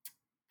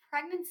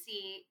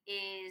 Pregnancy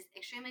is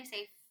extremely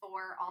safe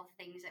for all the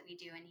things that we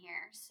do in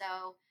here.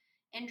 So,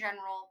 in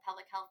general,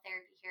 pelvic health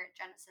therapy here at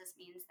Genesis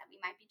means that we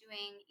might be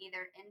doing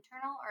either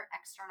internal or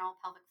external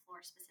pelvic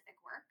floor specific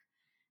work.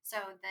 So,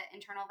 the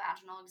internal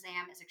vaginal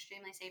exam is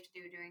extremely safe to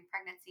do during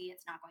pregnancy.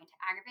 It's not going to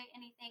aggravate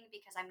anything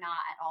because I'm not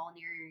at all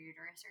near your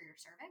uterus or your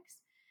cervix.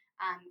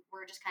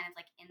 We're just kind of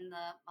like in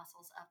the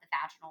muscles of the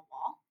vaginal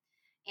wall,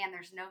 and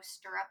there's no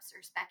stirrups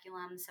or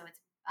speculum. So, it's,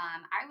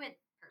 I would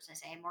personally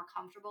say, more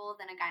comfortable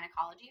than a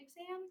gynecology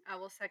exam. I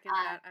will second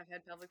Um, that. I've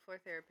had pelvic floor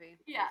therapy.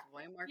 It yeah, is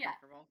way more yeah.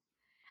 comfortable.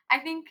 I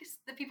think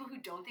the people who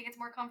don't think it's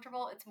more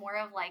comfortable, it's more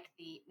of like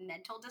the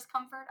mental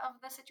discomfort of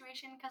the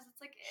situation because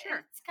it's like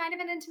Sure. it's kind of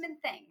an intimate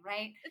thing,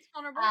 right? It's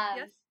vulnerable. Um,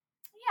 Yes.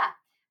 yeah,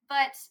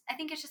 but I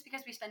think it's just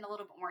because we spend a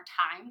little bit more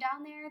time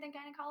down there than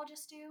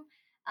gynecologists do.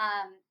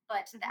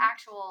 But the Hmm.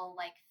 actual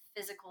like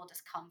physical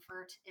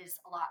discomfort is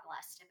a lot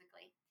less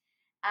typically.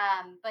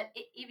 But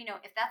you know,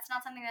 if that's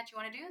not something that you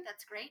want to do,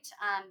 that's great.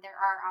 There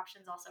are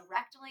options also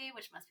rectally,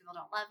 which most people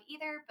don't love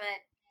either.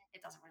 But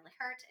It doesn't really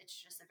hurt. It's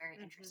just a very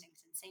Mhm. interesting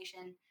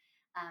sensation.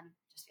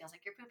 Just feels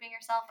like you're pooping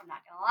yourself. I'm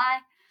not gonna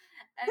lie.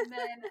 And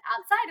then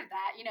outside of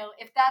that,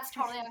 if that's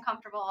totally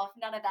uncomfortable, if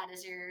none of that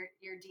is your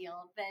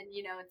deal, then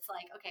it's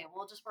like, okay,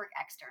 we'll just work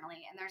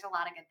externally. And there's a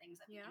lot of good things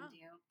that we can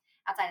Yeah. do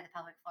outside of the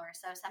pelvic floor.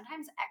 So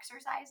sometimes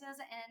exercises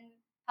in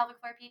pelvic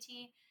floor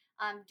PT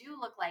do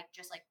look like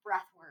just like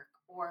breath work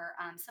or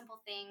simple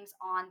things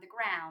on the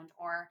ground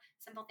or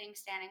simple things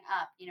standing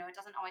up. It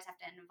doesn't always have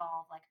to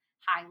involve like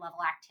high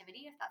level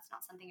activity if that's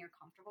not something you're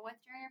comfortable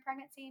with during your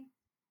pregnancy.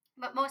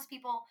 But most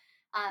people,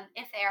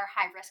 if they are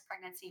high risk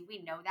pregnancy,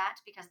 we know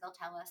that because they'll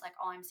tell us, like,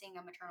 oh, I'm seeing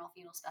a maternal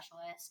fetal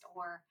specialist,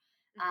 or,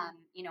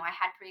 Mhm. I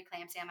had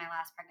preeclampsia in my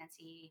last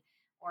pregnancy,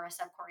 or a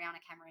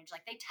subchorionic hemorrhage.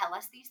 Like, they tell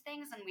us these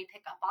things and we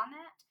pick up on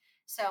that.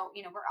 So,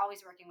 we're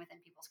always working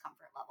within people's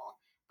comfort level.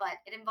 But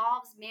it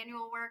involves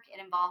manual work, it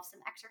involves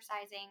some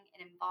exercising,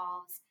 it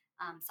involves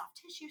soft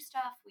tissue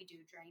stuff. We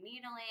do dry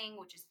needling,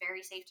 which is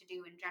very safe to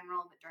do in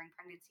general, but during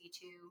pregnancy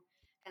too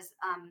because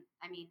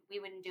I mean, we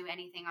wouldn't do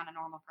anything on a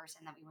normal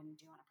person that we wouldn't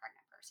do on a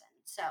pregnant person.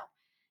 So,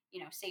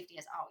 safety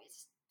is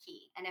always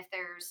key. And if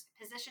there's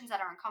positions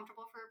that are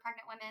uncomfortable for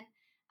pregnant women,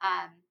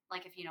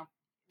 like if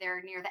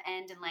they're near the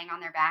end and laying on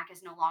their back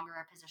is no longer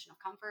a position of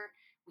comfort,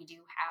 we do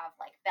have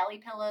like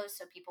belly pillows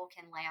so people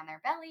can lay on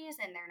their bellies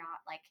and they're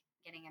not like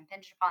getting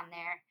impinged upon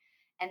there.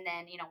 And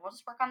then we'll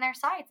just work on their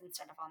sides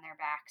instead of on their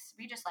backs.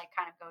 We just like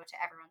kind of go to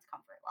everyone's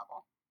comfort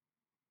level.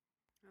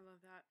 I love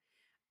that.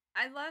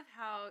 I love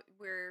how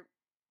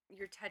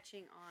you're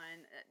touching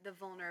on the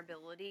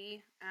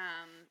vulnerability,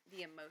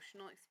 the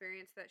emotional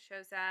experience that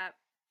shows up.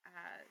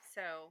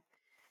 So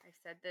I've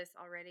said this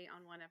already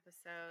on one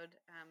episode.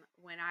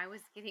 When I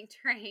was getting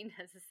trained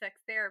as a sex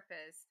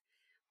therapist,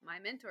 my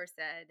mentor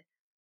said,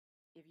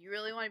 if you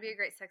really want to be a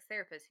great sex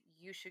therapist,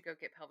 you should go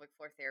get pelvic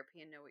floor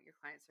therapy and know what your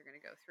clients are going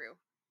to go through.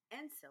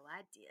 And so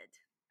I did.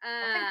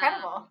 That's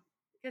incredible.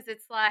 Because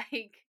it's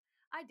like,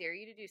 I dare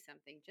you to do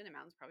something. Jenna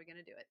Mountain's probably going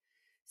to do it.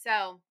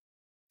 So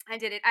I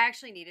did it. I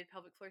actually needed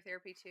pelvic floor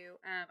therapy too.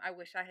 I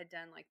wish I had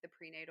done like the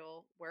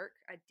prenatal work.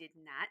 I did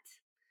not.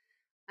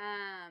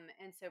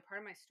 And so part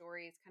of my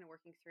story is kind of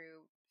working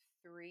through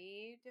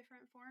three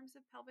different forms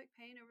of pelvic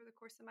pain over the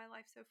course of my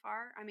life so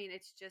far. I mean,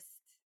 it's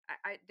just,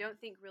 I don't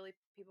think really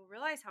people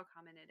realize how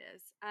common it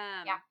is.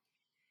 Yeah.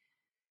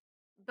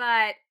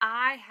 But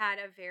I had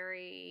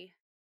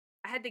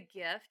the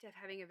gift of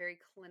having a very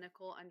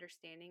clinical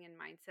understanding and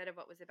mindset of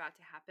what was about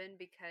to happen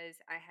because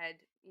I had,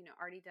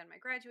 already done my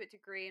graduate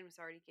degree and was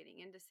already getting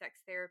into sex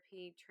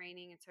therapy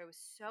training. And so I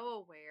was so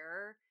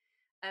aware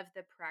of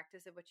the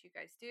practice of what you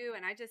guys do.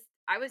 And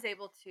I was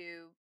able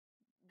to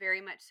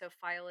very much so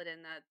file it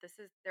in that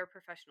they're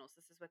professionals.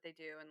 This is what they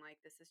do. And like,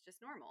 this is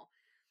just normal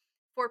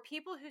for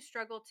people who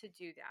struggle to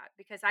do that,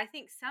 because I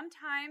think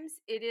sometimes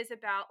it is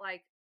about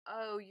like,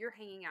 oh, you're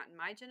hanging out in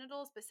my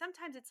genitals, but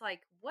sometimes it's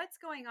like, what's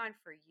going on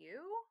for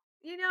you?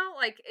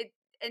 Like it,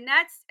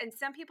 and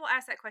some people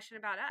ask that question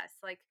about us.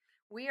 Like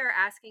we are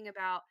asking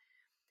about,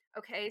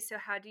 okay, so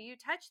how do you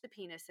touch the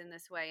penis in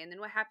this way? And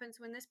then what happens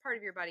when this part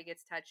of your body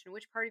gets touched and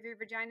which part of your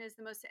vagina is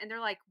the most, and they're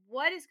like,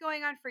 what is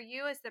going on for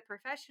you as the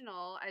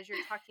professional as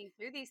you're talking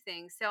through these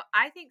things? So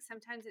I think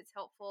sometimes it's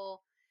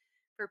helpful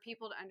for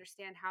people to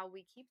understand how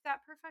we keep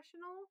that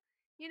professional.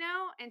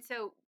 And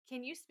so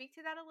can you speak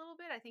to that a little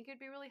bit? I think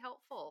it'd be really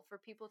helpful for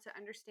people to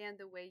understand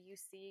the way you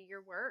see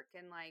your work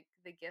and like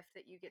the gift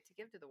that you get to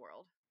give to the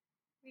world.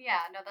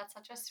 Yeah, no, that's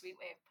such a sweet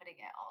way of putting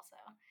it, also.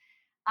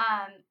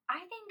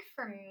 I think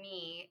for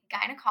me,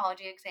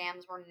 gynecology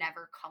exams were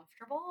never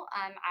comfortable.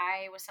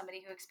 I was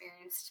somebody who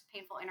experienced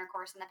painful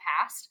intercourse in the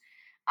past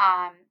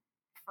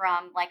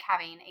from like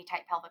having a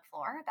tight pelvic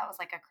floor. That was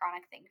like a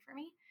chronic thing for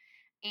me.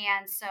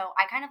 And so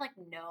I kind of like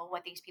know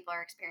what these people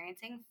are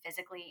experiencing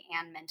physically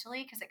and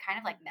mentally because it kind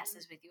of like Hmm.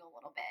 messes with you a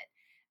little bit.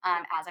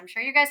 Yep. As I'm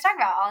sure you guys talk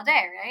about all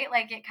day, right?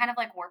 Like it kind of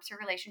like warps your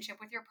relationship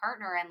with your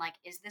partner and like,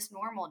 is this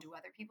normal? Do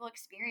other people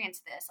experience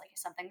this? Like, is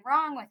something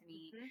wrong with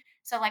me? Hmm.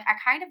 So like I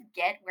kind of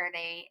get where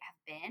they have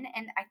been.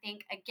 And I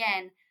think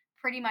again,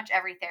 pretty much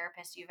every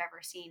therapist you've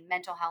ever seen,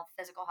 mental health,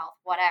 physical health,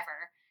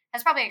 whatever,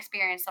 has probably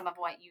experienced some of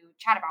what you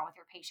chat about with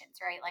your patients,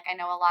 right? Like I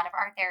know a lot of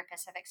our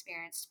therapists have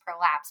experienced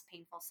prolapse,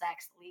 painful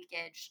sex,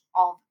 leakage,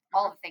 all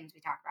Uh-huh. the things we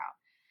talk about.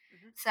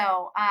 Hmm.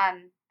 So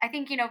I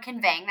think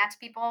conveying that to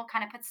people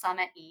kind of puts some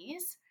at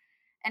ease.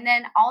 And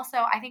then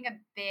also, I think a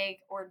big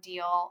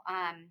ordeal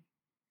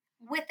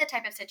with the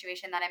type of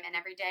situation that I'm in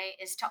every day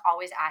is to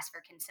always ask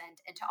for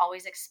consent and to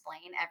always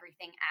explain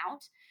everything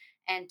out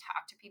and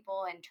talk to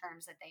people in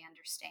terms that they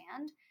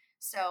understand.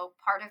 So,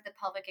 part of the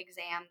pelvic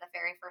exam, the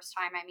very first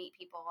time I meet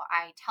people,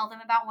 I tell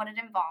them about what it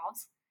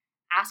involves,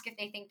 ask if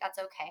they think that's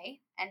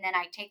okay, and then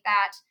I take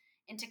that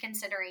into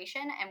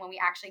consideration. And when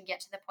we actually get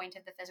to the point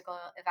of the physical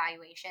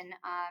evaluation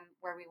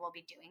where we will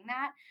be doing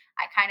that,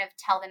 I kind of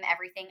tell them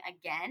everything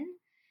again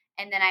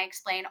and then I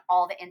explain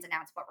all the ins and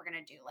outs of what we're going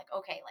to do. Like,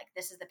 okay, like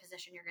this is the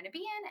position you're going to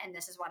be in, and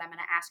this is what I'm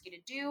going to ask you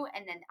to do.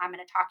 And then I'm going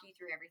to talk you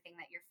through everything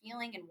that you're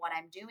feeling and what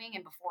I'm doing.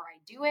 And before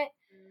I do it,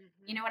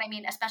 you Hmm. know what I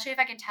mean? Especially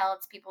if I can tell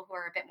it's people who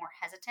are a bit more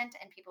hesitant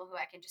and people who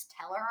I can just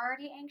tell are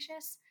already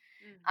anxious.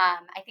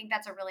 I think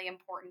that's a really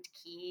important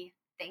key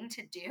thing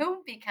to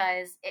do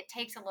because it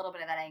takes a little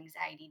bit of that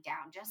anxiety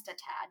down just a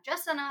tad,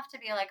 just enough to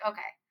be like,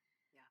 okay,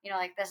 Yeah.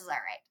 like this is all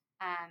right.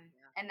 Yeah.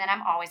 And then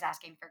I'm always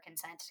asking for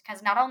consent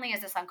because not only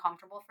is this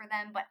uncomfortable for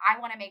them, but I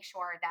want to make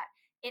sure that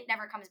it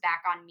never comes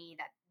back on me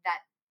that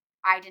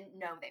I didn't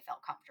know they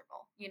felt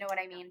comfortable. You know what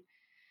I Yeah. mean?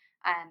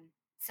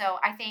 So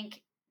I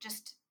think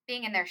just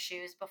being in their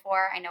shoes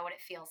before, I know what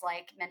it feels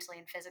like mentally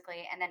and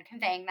physically, and then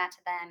conveying that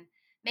to them,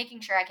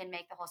 making sure I can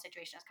make the whole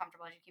situation as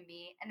comfortable as you can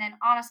be. And then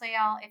honestly,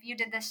 y'all, if you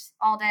did this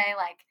all day,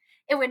 like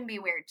it wouldn't be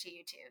weird to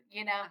you too,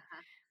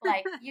 Uh-huh.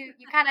 Like you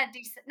kind of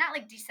not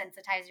like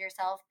desensitize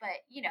yourself, but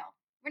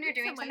when you're In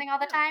doing some ways, something all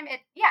the yeah. time,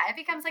 it Yeah.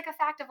 becomes like a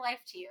fact of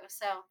life to you.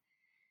 So,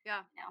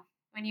 Yeah.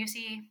 when you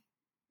see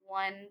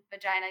one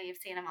vagina, you've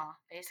seen them all,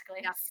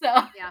 basically. Yeah.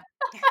 So Yeah.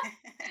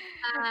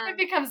 it Um,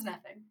 becomes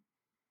nothing.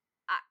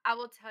 I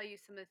will tell you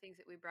some of the things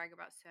that we brag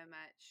about so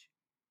much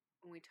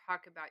when we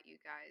talk about you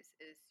guys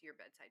is your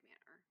bedside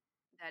manner.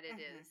 That it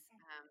Mhm. is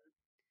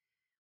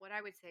what I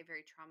would say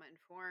very trauma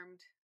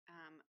informed,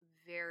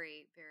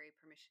 very, very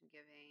permission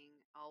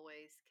giving,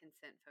 always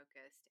consent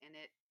focused, and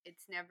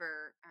it's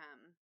never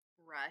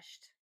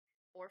rushed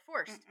or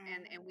forced.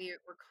 Mm-mm. And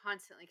we're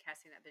constantly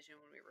casting that vision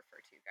when we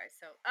refer to you guys.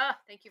 So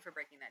thank you for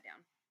breaking that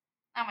down.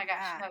 Oh my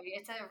gosh, Yeah, no,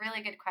 it's a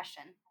really good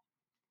question.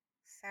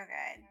 so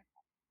good.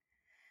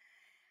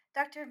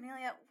 Dr.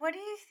 Amelia, what do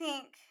you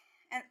think,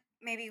 and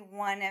maybe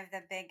one of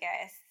the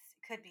biggest,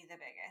 could be the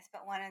biggest,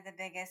 but one of the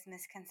biggest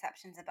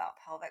misconceptions about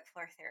pelvic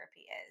floor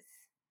therapy is?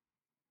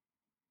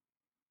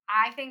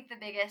 I think the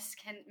biggest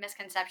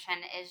misconception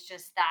is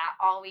just that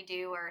all we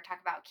do are talk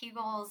about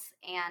Kegels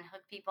and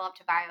hook people up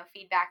to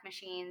biofeedback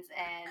machines,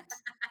 and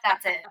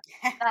that's it.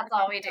 That's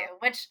all we do. Yeah.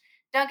 Which,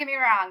 don't get me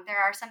wrong,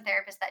 there are some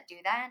therapists that do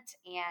that,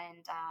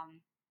 and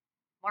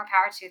more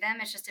power to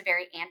them. It's just a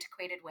very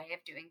antiquated way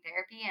of doing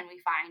therapy, and we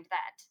find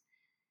that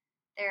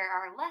there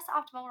are less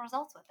optimal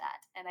results with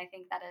that. And I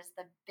think that is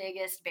the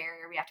biggest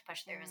barrier we have to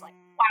push through is like,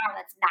 Mm, wow,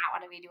 that's not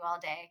what we do all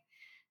day.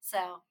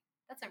 So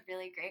that's a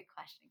really great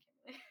question,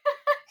 Kimberly.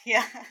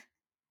 yeah.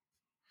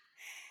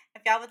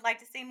 If y'all would like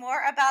to see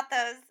more about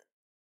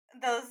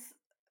those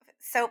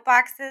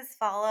soapboxes,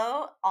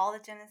 follow all the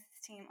Genesis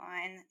team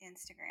on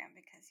Instagram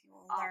because you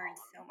will learn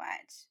Oh, so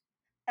much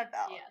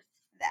about yes.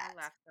 I that.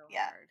 laughed so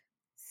Yeah, hard.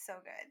 so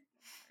good.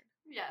 So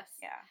hard. Yes.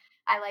 Yeah.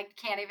 I like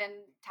can't even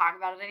talk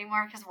about it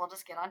anymore because we'll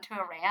just get onto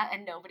a rant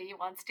and nobody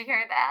wants to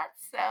hear that.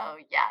 So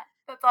yeah,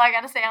 that's all I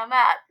got to say on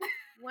that.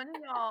 One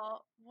of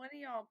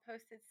y'all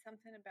posted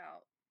something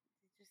about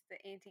just the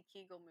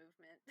anti-Kegel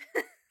movement.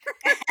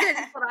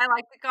 That's what I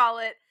like to call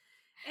it.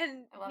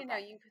 And I love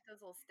that. you put those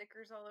little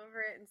stickers all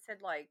over it and said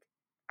like,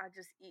 "I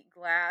just eat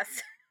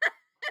glass."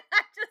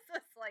 I just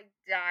was like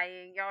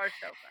dying. Y'all are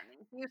so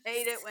funny. You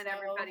hate it when So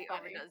everybody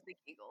funny. overdoes the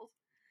Kegels.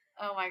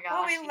 Oh my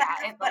Well, we gosh. Yeah. laugh,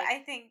 It's but like, I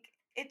think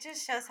it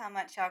just shows how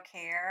much y'all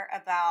care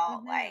about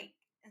Mm-hmm. like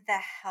the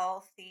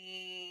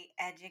healthy,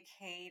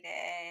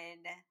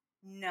 educated,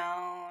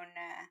 known,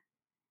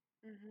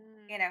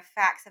 Mm-hmm.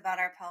 facts about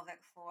our pelvic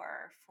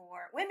floor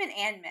for women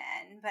and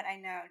men. But I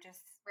know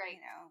just, right.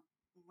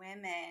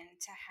 women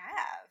to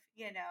have,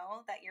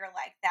 that you're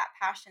like that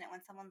passionate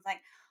when someone's like,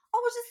 oh,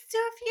 we'll just do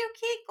a few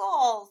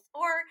Kegels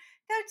or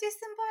go do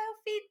some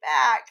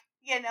biofeedback,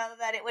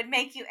 that it would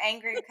make you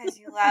angry because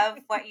you love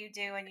what you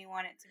do and you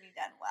want it to be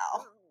done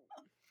well.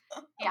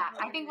 Yeah,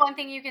 I Oh think one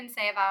thing man. you can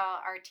say about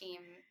our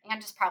team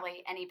and just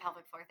probably any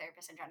pelvic floor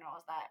therapist in general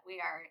is that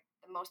we are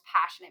the most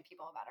passionate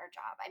people about our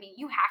job. I mean,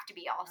 you have to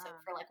be also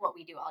Yeah. for like what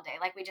we do all day.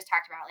 Like we just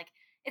talked about, like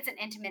it's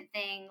an intimate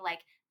thing.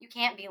 Like you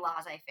can't be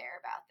laissez-faire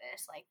about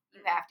this. Like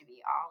you Mm-mm. have to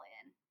be all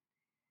in.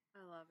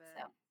 I love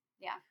So it.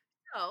 yeah.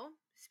 So,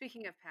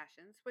 speaking of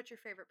passions, what's your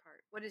favorite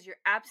part? What is your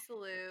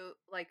absolute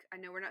like? I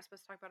know we're not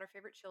supposed to talk about our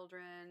favorite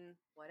children,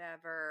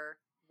 whatever.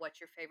 What's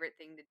your favorite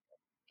thing to do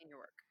in your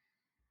work?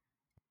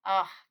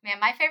 Oh man,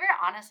 my favorite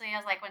honestly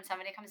is like when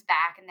somebody comes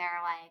back and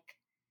they're like,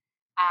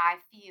 I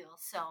feel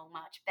so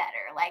much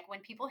better. Like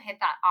when people hit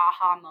that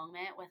aha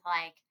moment with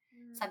like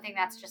something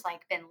that's Mm, just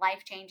like been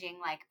life changing,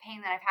 like pain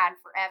that I've had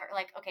forever.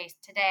 Like, okay,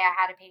 today I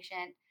had a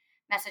patient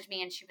message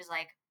me and she was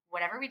like,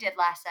 whatever we did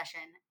last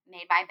session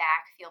made my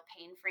back feel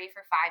pain free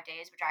for 5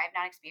 days, which I have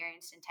not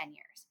experienced in 10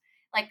 years.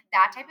 Like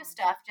that type of wow.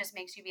 stuff just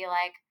makes you be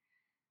like,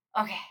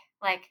 okay,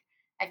 like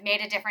I've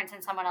made a difference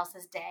in someone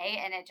else's day.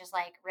 And it just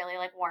like really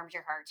like warms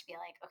your heart to be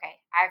like, okay,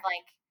 I've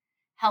like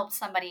helped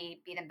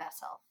somebody be their best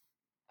self.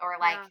 Or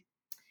like Yeah.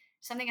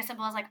 something as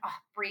simple as like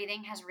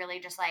breathing has really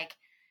just like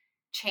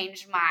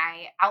changed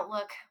my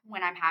outlook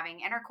when I'm having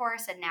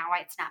intercourse, and now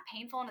it's not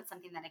painful and it's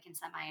something that I can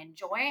semi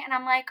enjoy, and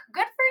I'm like,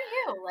 good for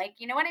you. Like,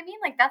 you know what I mean?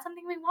 Like that's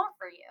something we want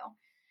for you.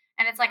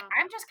 And it's like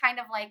Yeah. I'm just kind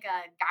of like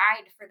a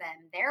guide for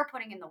them. They're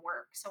putting in the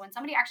work. So when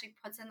somebody actually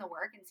puts in the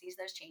work and sees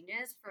those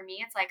changes, for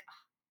me it's like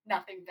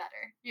nothing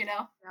better.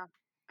 Yeah.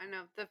 I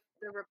know the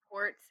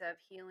reports of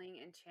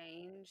healing and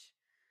change,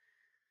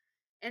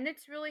 and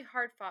it's really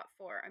hard fought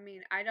for. I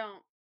mean, I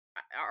don't.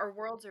 Our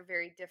worlds are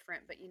very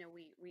different, but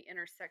we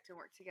intersect and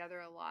work together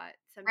a lot.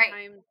 Right.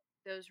 Sometimes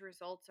those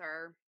results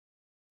are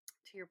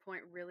to your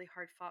point, really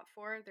hard fought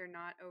for. They're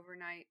not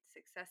overnight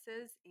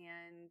successes.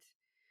 And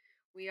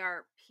we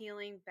are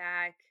peeling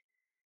back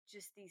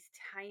just these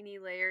tiny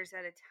layers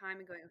at a time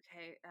and going,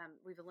 okay,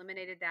 we've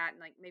eliminated that. And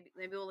like, maybe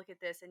we'll look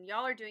at this. And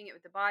y'all are doing it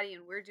with the body,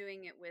 and we're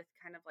doing it with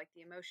kind of like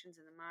the emotions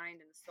and the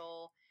mind and the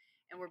soul.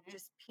 And we're Mhm.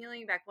 just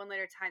peeling back one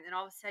layer at a time. And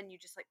all of a sudden you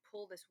just like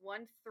pull this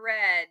one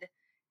thread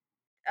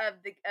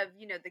of the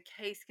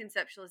case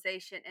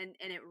conceptualization, and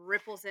it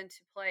ripples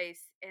into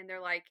place, and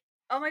they're like,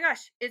 oh my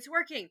gosh, it's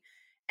working.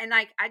 And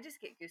like, I just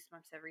get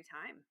goosebumps every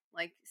time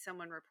like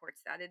someone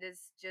reports that.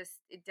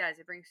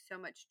 It brings so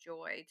much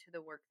joy to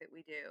the work that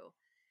we do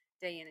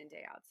day in and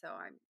day out. So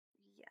I'm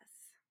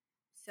yes,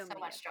 so So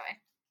many much yes.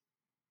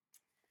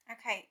 joy.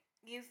 Okay,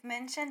 you've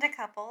mentioned a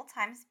couple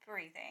times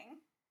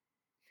breathing.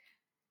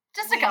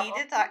 Just a We need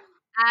couple. to talk.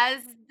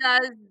 As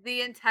does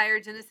the entire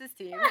Genesis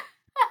team.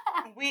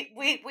 We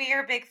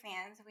are big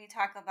fans. We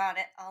talk about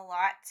it a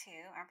lot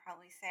too. I'll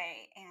probably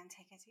say, and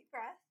take a deep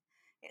breath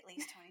at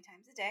least 20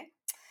 times a day.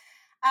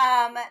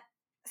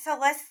 So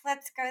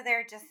let's go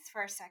there just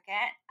for a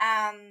second.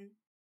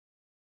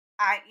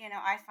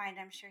 I find,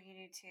 I'm sure you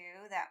do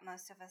too, that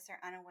most of us are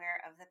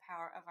unaware of the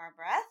power of our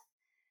breath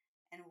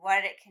and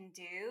what it can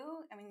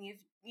do. I mean,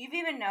 you've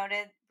even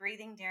noted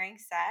breathing during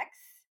sex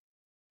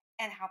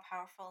and how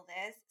powerful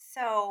it is.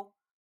 So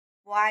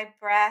why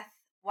breath?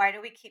 Why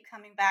do we keep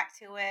coming back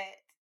to it?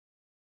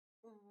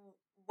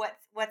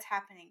 What's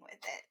happening with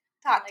it?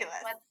 Talk to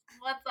Like, us.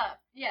 what's up?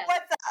 Yes.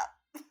 What's up?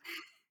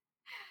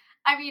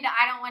 I mean,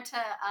 I don't want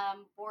to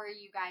bore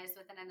you guys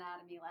with an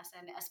anatomy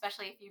lesson,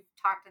 especially if you've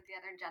talked with the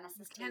other You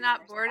Genesis team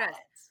cannot members board about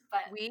us. it.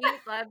 But We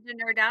love to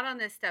nerd out on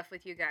this stuff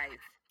with you guys.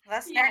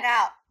 Let's nerd yes,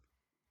 out.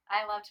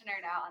 I love to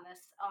nerd out on this.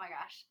 Oh my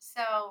gosh.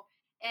 So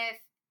if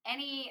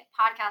any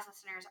podcast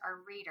listeners are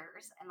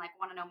readers and like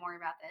want to know more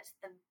about this,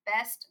 the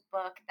best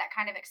book that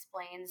kind of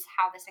explains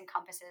how this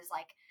encompasses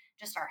like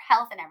just our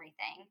health and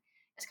everything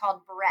is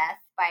called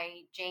Breath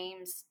by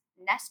James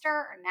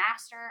Nestor or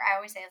Naster. I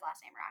always say his last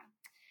name wrong.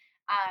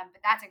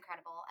 But that's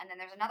incredible. And then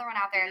there's another one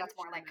out Put there it in that's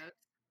the more show like, notes.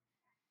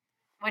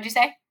 what'd you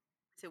say?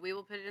 So we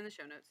will put it in the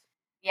show notes.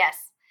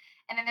 Yes.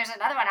 And then there's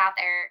another one out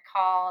there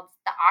called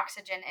The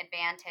Oxygen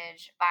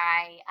Advantage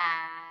by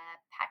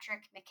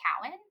Patrick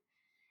McCowan.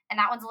 And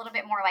that one's a little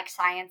bit more like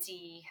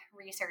sciencey,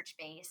 research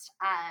based.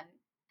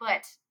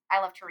 But I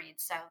love to read,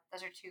 so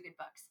those are two good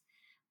books.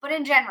 But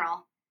in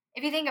general,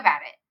 if you think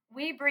about it,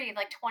 we breathe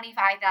like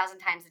 25,000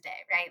 times a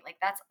day, right? Like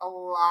that's a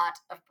lot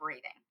of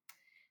breathing.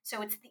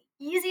 So it's the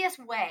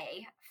easiest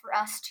way for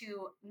us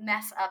to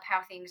mess up how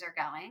things are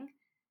going,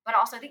 but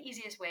also the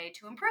easiest way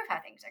to improve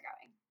how things are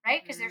going,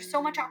 right? Because there's so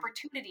much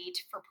opportunity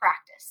for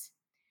practice.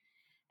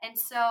 And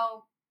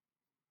so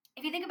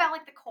if you think about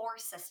like the core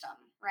system,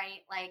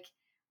 right? Like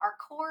our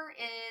core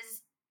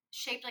is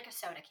shaped like a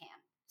soda can.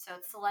 So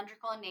it's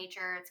cylindrical in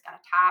nature, it's got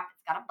a top,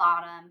 it's got a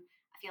bottom.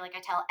 I feel like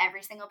I tell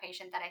every single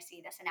patient that I see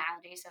this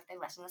analogy. So if they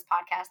listen to this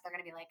podcast, they're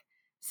going to be like,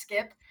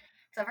 skip,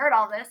 because I've heard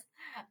all this.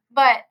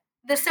 But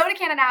the soda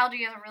can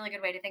analogy is a really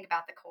good way to think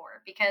about the core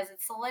because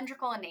it's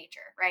cylindrical in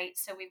nature, right?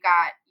 So we've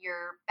got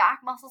your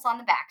back muscles on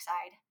the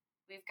backside,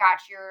 we've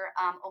got your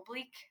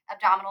oblique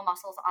abdominal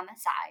muscles on the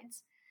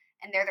sides,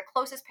 and they're the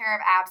closest pair of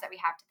abs that we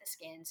have to the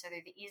skin, so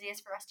they're the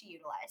easiest for us to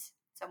utilize.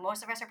 So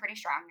most of us are pretty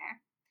strong there.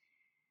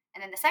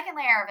 And then the second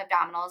layer of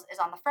abdominals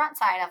is on the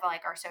front side of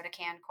like our soda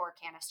can core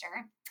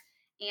canister.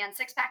 And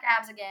six pack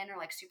abs again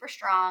are like super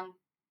strong,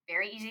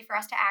 very easy for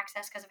us to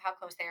access because of how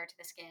close they are to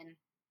the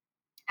skin.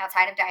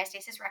 Outside of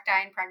diastasis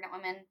recti in pregnant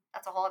women,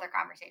 that's a whole other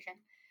conversation.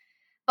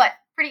 But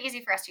pretty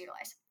easy for us to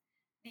utilize.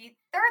 The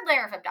third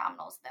layer of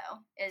abdominals,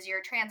 though, is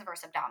your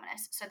transverse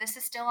abdominis. So this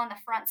is still on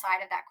the front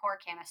side of that core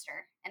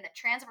canister. And the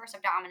transverse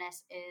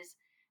abdominis is,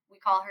 we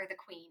call her the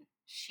queen.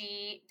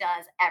 She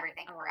does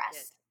everything for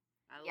us.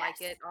 I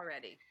like it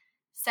already.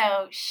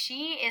 So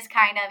she is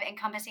kind of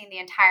encompassing the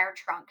entire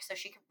trunk. So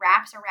she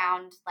wraps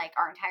around like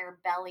our entire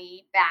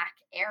belly back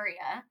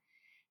area.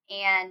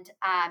 And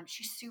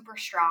she's super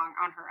strong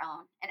on her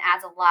own and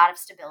adds a lot of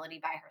stability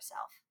by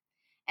herself.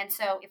 And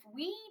so if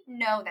we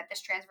know that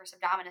this transverse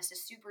abdominis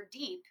is super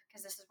deep,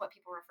 because this is what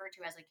people refer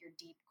to as like your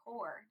deep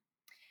core,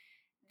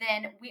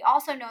 then we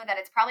also know that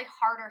it's probably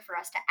harder for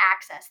us to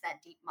access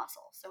that deep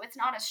muscle. So it's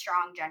not as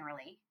strong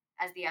generally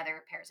as the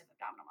other pairs of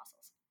abdominal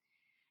muscles.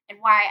 And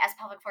why, as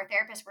pelvic floor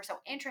therapists, we're so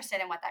interested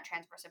in what that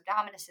transverse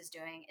abdominis is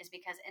doing is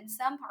because in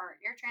some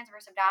part, your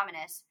transverse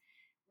abdominis,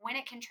 when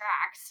it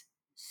contracts,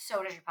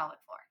 so does your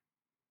pelvic floor.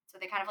 So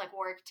they kind of like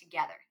work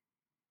together.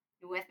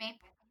 You with me?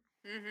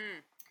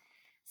 Mm-hmm.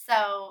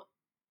 So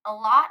a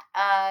lot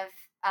of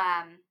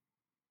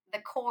the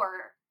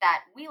core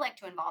that we like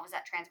to involve is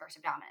that transverse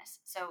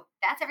abdominis. So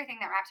that's everything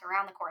that wraps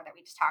around the core that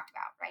we just talked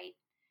about, right?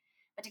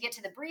 But to get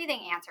to the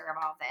breathing answer of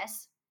all of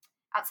this,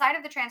 outside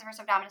of the transverse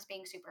abdominis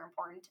being super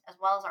important, as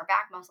well as our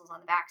back muscles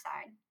on the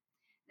backside,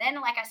 then,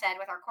 like I said,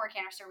 with our core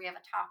canister, we have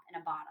a top and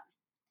a bottom.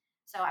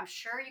 So I'm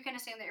sure you can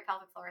assume that your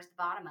pelvic floor is the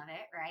bottom of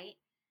it, right?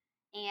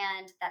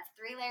 And that's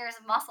 3 layers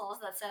of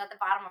muscles that sit at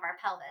the bottom of our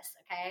pelvis,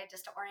 okay?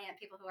 Just to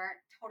orient people who aren't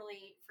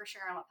totally for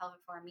sure on what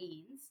pelvic floor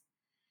means.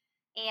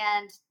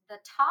 And the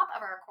top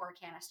of our core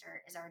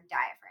canister is our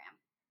diaphragm,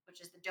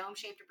 which is the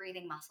dome-shaped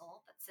breathing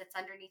muscle that sits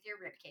underneath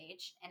your rib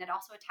cage, and it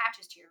also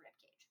attaches to your rib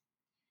cage.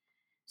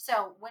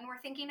 So when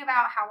we're thinking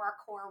about how our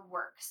core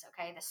works,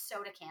 okay, the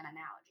soda can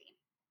analogy.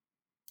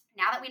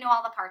 Now that we know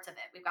all the parts of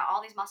it, we've got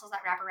all these muscles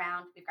that wrap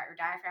around, we've got your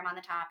diaphragm on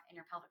the top and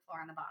your pelvic floor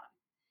on the bottom.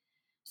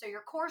 So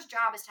your core's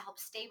job is to help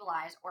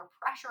stabilize or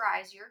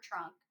pressurize your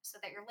trunk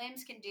so that your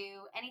limbs can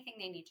do anything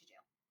they need to do.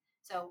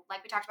 So, like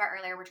we talked about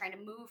earlier, we're trying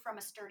to move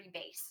from a sturdy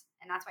base.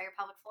 And that's why your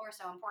pelvic floor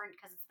is so important,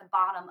 because it's the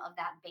bottom of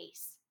that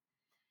base.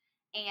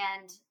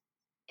 And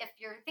if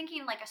you're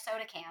thinking like a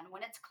soda can,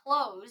 when it's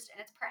closed and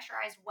it's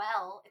pressurized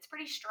well, it's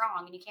pretty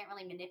strong and you can't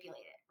really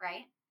manipulate it,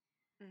 right?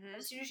 But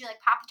Mm-hmm. as soon as you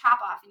like pop the top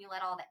off and you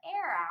let all the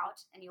air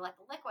out and you let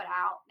the liquid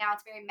out, now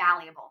it's very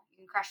malleable. You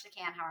can crush the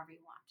can however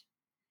you want.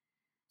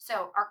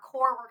 So our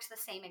core works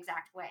the same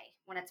exact way.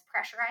 When it's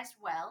pressurized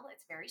well,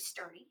 it's very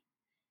sturdy.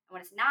 And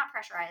when it's not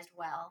pressurized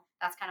well,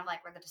 that's kind of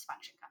like where the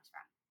dysfunction comes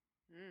from.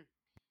 Mm.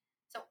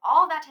 So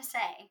all that to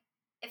say,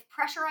 if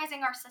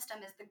pressurizing our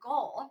system is the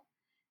goal,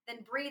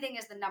 then breathing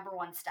is the number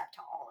one step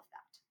to all of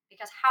that.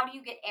 Because how do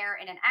you get air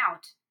in and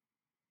out?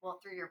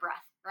 Well, through your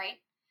breath, right?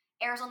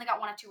 Air's only got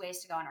one of two ways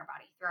to go in our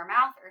body, through our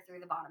mouth or through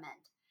the bottom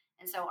end.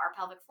 And so our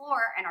pelvic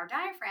floor and our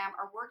diaphragm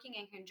are working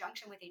in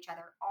conjunction with each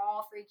other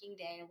all freaking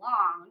day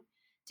long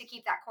to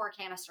keep that core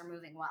canister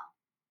moving well.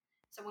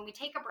 So when we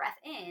take a breath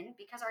in,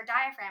 because our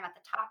diaphragm at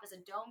the top is a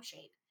dome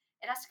shape,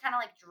 it has to kind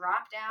of like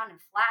drop down and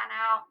flatten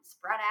out and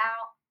spread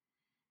out.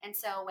 And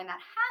so when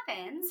that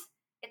happens,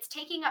 it's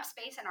taking up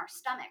space in our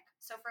stomach.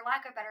 So for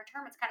lack of a better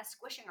term, it's kind of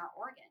squishing our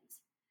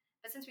organs.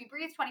 But since we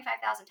breathe 25,000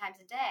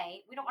 times a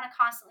day, we don't want to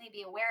constantly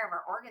be aware of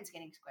our organs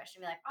getting squished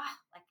and be like, oh,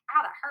 like,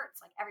 ow, that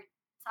hurts, like every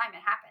time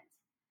it happens.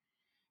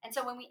 And so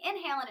when we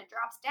inhale and it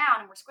drops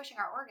down and we're squishing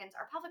our organs,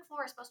 our pelvic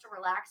floor is supposed to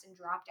relax and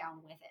drop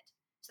down with it.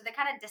 So they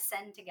kind of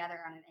descend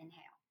together on an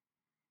inhale.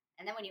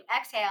 And then when you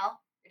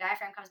exhale, your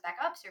diaphragm comes back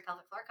up, so your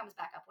pelvic floor comes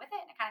back up with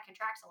it, and it kind of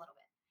contracts a little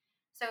bit.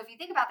 So if you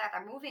think about that,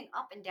 they're moving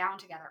up and down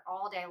together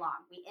all day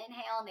long. We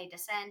inhale and they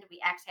descend,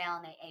 we exhale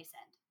and they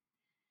ascend.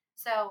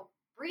 So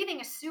breathing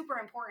is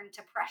super important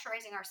to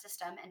pressurizing our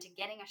system and to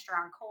getting a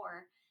strong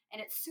core. And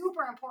it's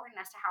super important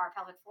as to how our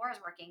pelvic floor is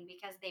working,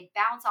 because they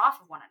bounce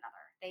off of one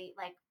another. They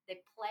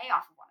play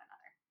off of one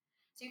another.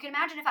 So you can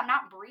imagine, if I'm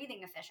not breathing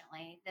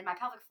efficiently, then my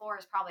pelvic floor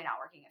is probably not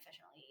working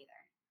efficiently either.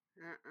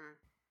 Uh-uh.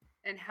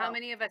 And how So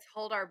many of us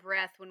hold our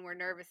breath when we're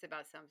nervous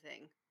about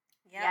something?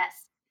 Yep. yes.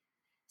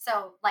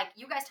 So, like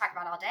you guys talk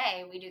about all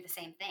day, we do the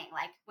same thing.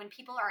 Like when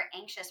people are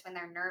anxious, when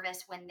they're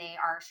nervous, when they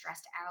are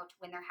stressed out,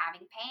 when they're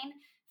having pain,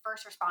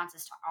 first response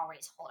is to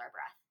always hold our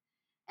breath.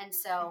 And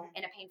so, Mhm.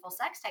 in a painful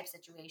sex type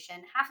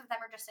situation, half of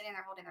them are just sitting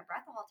there holding their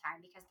breath the whole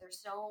time because they're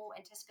so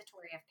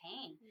anticipatory of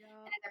pain. And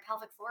Yeah. then their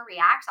pelvic floor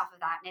reacts off of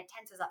that and it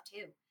tenses up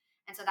too.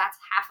 And so, that's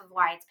half of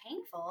why it's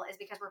painful, is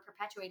because we're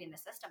perpetuating the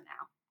system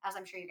now, as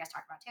I'm sure you guys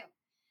talk about too.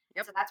 And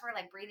Yep. so that's where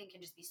like breathing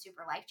can just be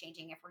super life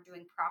changing if we're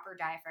doing proper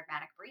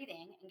diaphragmatic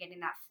breathing and getting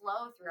that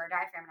flow through our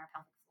diaphragm and our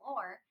pelvic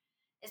floor,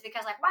 is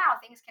because like, wow,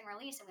 things can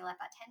release and we let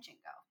that tension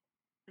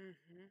go.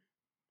 Mm-hmm.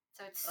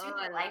 So it's Oh, super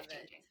I life love it.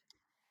 changing.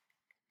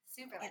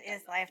 Super It life is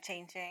changing. life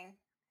changing.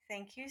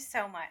 Thank you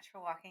so much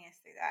for walking us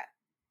through that.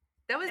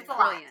 That was It's a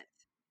Really, lot. brilliant.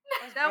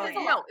 it was That was It's a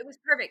brilliant. lot. no, it was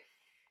perfect.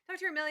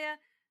 Dr. Amelia.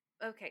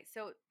 Okay,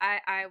 so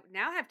I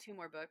now have 2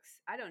 more books.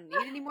 I don't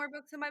need any more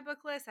books on my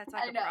book list. That's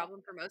like I a know. problem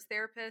for most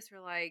therapists.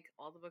 We're like,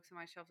 all the books on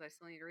my shelves I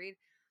still need to read.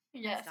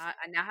 Yes. So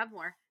I now have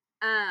more.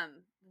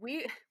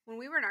 We when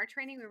we were in our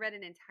training, we read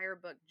an entire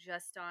book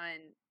just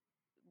on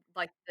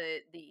like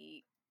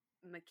the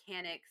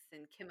mechanics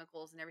and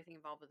chemicals and everything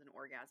involved with an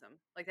orgasm.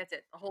 Like that's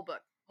it. A whole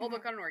book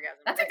Mhm. on an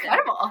orgasm. That's That's it.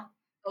 incredible.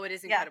 Oh, it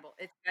is Yeah, incredible.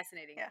 It's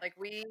fascinating. yeah. Like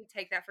we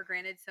take that for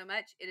granted so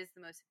much. It is the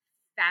most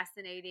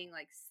fascinating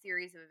like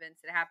series of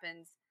events that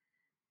happens.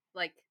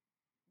 Like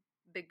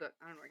big book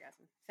on an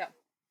orgasm. So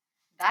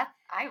That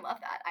I love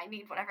that. I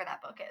need whatever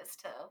that book is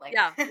to like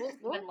yeah,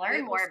 even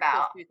learn more we'll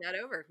about. shoot that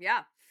over.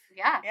 Yeah.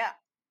 Yeah. Yeah.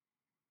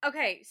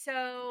 Okay,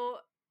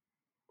 so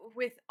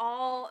with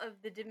all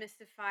of the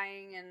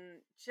demystifying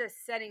and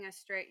just setting us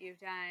straight you've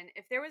done,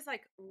 if there was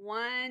like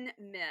one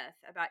myth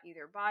about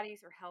either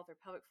bodies or health or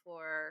pelvic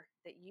floor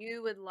that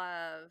you would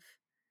love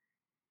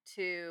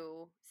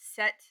to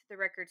set the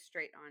record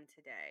straight on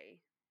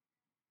today,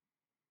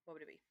 what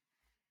would it be?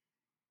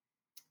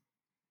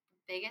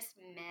 Biggest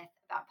myth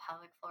about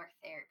pelvic floor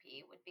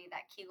therapy would be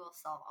that Kegels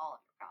solve all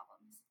of your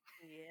problems.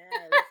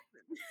 Yes.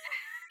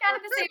 Kind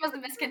of the same as the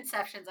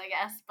misconceptions, I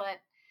guess, but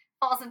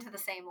falls into the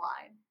same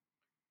line.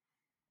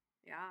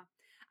 Yeah.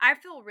 I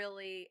feel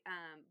really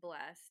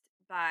blessed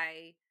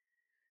by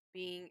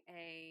being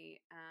a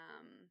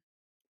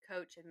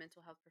coach and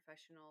mental health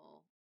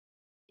professional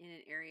in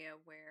an area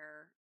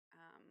where,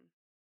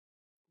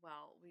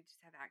 well, we just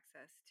have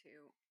access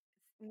to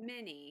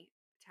many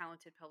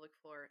talented pelvic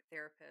floor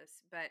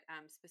therapists, but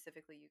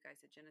specifically you guys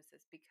at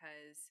Genesis,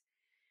 because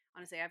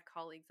honestly, I have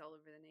colleagues all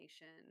over the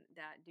nation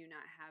that do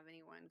not have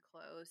anyone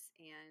close,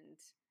 and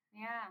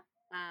Yeah.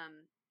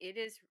 it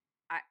is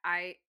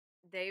I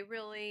they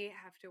really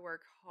have to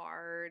work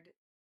hard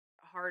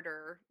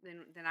harder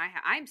than I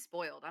have. I'm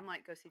spoiled. I'm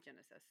like, go see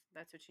Genesis.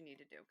 That's what you need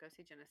to do. Go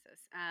see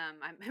Genesis.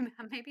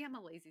 Maybe I'm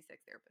a lazy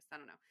sex therapist. I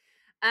don't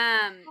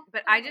know.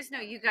 But I just know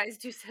you guys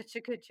do such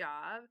a good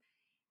job,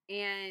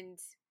 and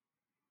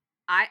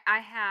I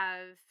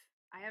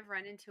have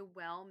run into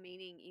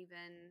well-meaning,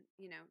 even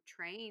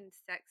trained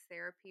sex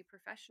therapy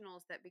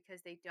professionals that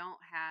because they don't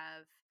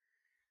have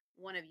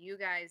one of you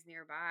guys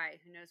nearby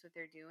who knows what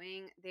they're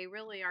doing, they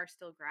really are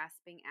still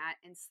grasping at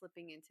and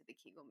slipping into the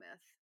Kegel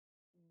myth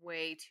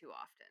way too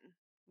often.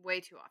 Way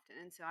too often.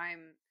 And so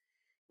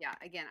yeah,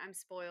 again, I'm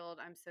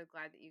spoiled. I'm so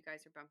glad that you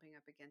guys are bumping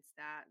up against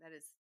that. That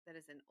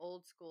is an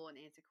old school and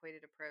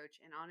antiquated approach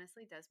and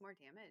honestly does more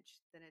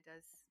damage than it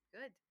does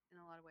good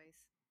in a lot of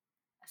ways.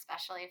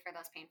 Especially for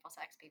those painful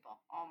sex people.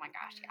 Oh my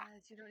gosh, yeah.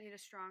 Yes, you don't need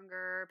a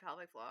stronger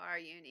pelvic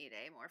floor. You need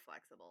a more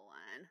flexible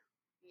one.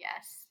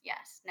 Yes,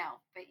 yes. No,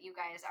 but you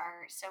guys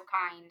are so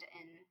kind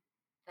in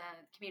the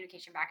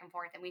communication back and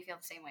forth, and we feel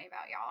the same way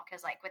about y'all.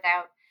 Because like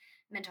without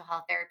mental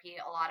health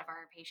therapy, a lot of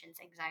our patients'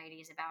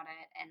 anxieties about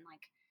it, and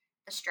like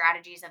the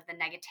strategies of the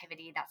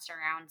negativity that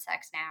surrounds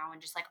sex now,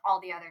 and just like all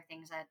the other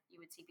things that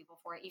you would see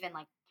people for, even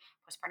like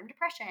postpartum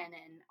depression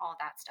and all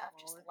that stuff,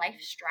 All just the life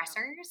things. Yep.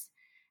 stressors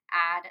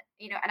add,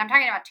 and I'm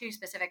talking about two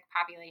specific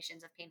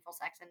populations of painful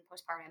sex and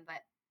postpartum,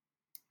 but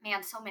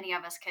man, so many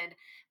of us could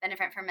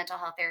benefit from mental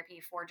health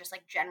therapy for just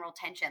like general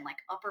tension.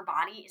 Like upper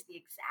body is the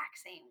exact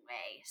same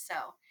way. So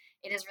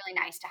it is really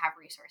nice to have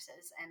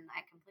resources, and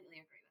I completely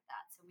agree with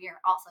that. So we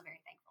are also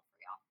very thankful for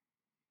y'all.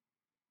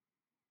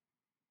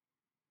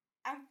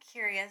 I'm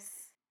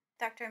curious,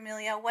 Dr.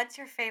 Amelia, what's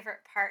your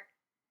favorite part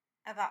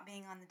about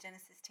being on the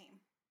Genesis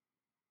team?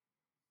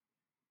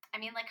 I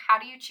mean, like, how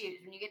do you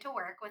choose when you get to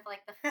work with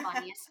like the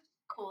funniest,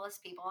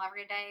 coolest people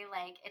every day?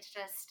 Like, it's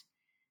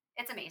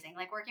amazing.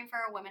 Like working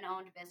for a women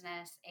owned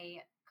business,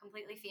 a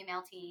completely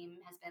female team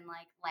has been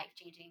like life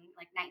changing,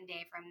 like night and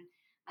day from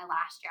my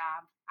last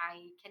job.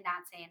 I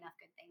cannot say enough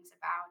good things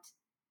about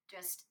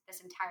just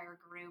this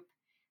entire group.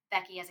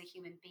 Becky as a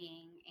human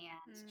being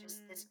and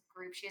just this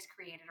group she has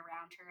created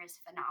around her is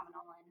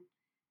phenomenal. And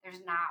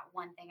there's not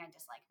one thing I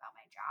dislike about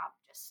my job,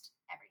 just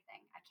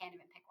everything. I can't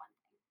even pick one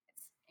thing.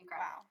 It's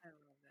incredible. Wow, I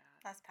love that.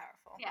 that's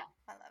powerful. Yeah,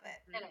 I love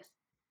it. it is.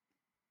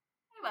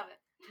 I love it.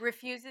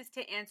 Refuses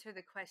to answer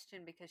the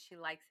question because she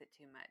likes it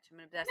too much.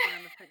 That's what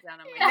I'm gonna put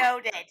down on my Yeah.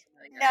 Noted.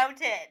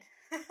 Noted.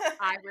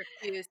 I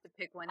refuse to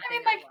pick one I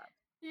thing mean, I like, love.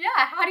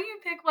 yeah, how do you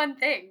pick one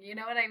thing? You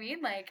know what I mean?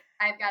 Like,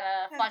 I've got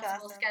a That's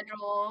flexible awesome.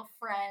 schedule,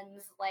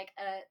 friends, like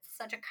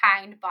such a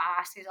kind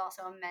boss who's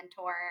also a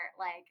mentor.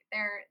 Like,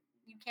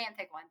 you can't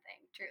pick one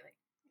thing, truly.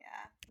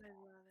 Yeah, I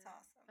love it's it.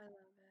 awesome. I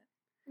love it.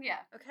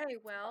 Yeah. Okay,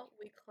 well,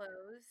 we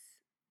close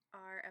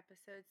our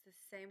episodes the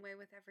same way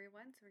with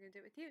everyone, so we're gonna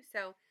do it with you.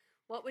 So,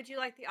 what would you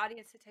like the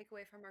audience to take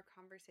away from our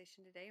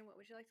conversation today, and what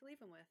would you like to leave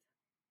them with?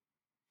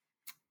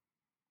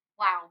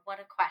 Wow, what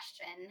a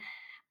question.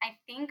 I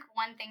think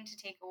one thing to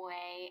take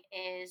away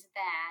is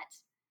that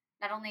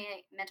not only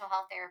mental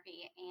health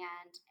therapy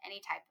and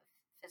any type of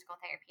physical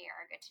therapy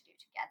are good to do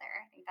together.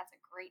 I think that's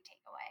a great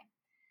takeaway.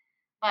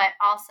 But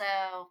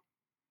also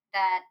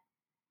that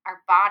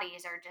our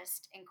bodies are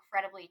just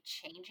incredibly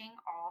changing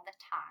all the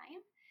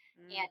time.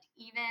 And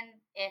even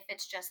if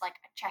it's just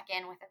like a check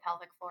in with a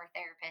pelvic floor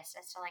therapist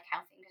as to like how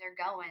things are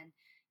going,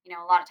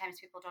 a lot of times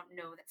people don't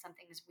know that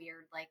something's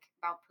weird, like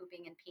about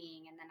pooping and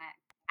peeing. And then I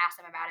ask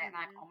them about it and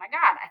I'm like, oh my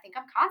God, I think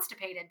I'm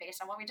constipated based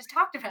on what we just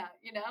talked about.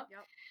 Yep.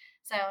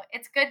 So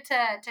it's good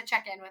to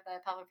check in with a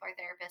pelvic floor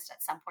therapist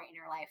at some point in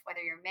your life,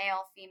 whether you're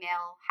male,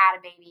 female, had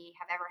a baby,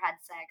 have ever had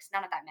sex,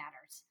 none of that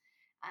matters.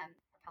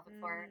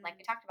 Pelvic floor, like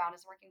we talked about,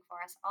 is working for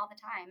us all the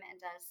time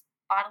and does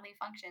bodily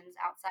functions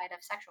outside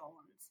of sexual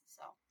ones.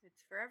 So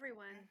It's for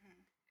everyone.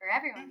 for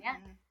everyone, yeah.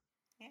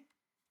 Yeah.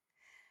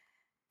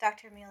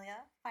 Dr.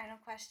 Amelia, final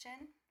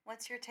question.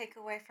 What's your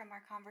takeaway from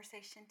our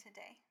conversation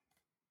today?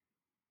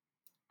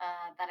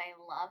 That I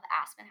love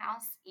Aspen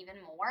House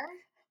even more.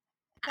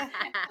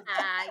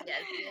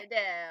 Yes, you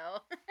do.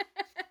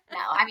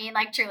 No, I mean,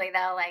 like, truly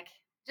though, like,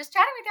 just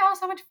chatting with y'all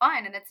is so much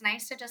fun, and it's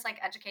nice to just like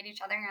educate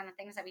each other on the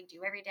things that we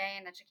do every day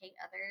and educate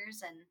others.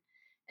 And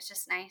it's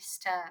just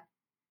nice to,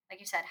 like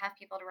you said, have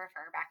people to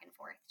refer back and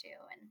forth to,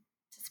 and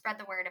to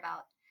spread the word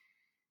about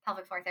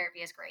pelvic floor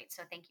therapy is great.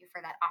 So thank you for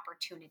that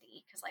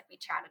opportunity, because like we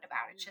chatted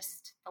about, it's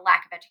just the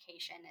lack of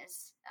education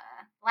is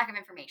lack of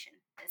information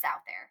is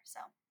out there.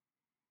 So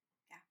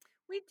yeah,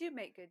 we do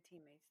make good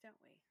teammates, don't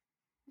we?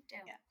 we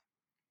do. Yeah.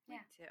 We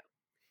do.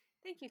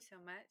 Thank you so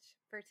much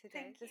for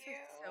today. Thank This was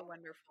so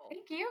wonderful.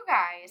 Thank you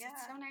guys. Yeah.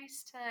 It's so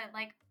nice to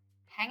like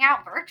hang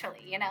out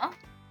virtually. I know.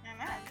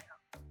 I know.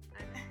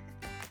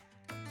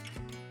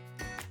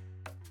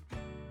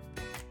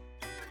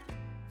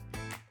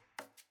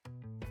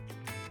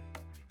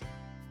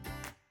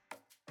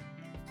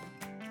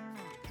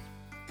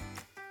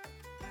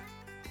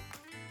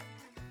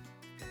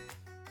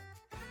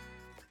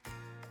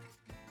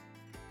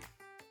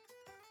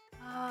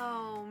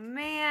 Oh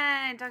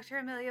man, Dr.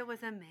 Amelia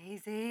was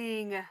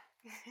amazing.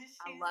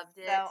 I loved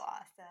it. So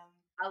awesome.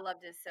 I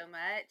loved it so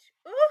much.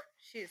 Ooh,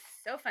 she's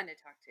so fun to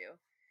talk to.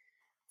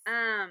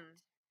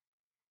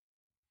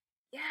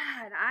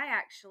 Yeah, and I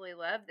actually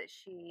love that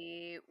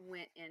she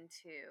went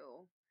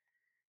into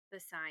the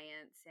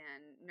science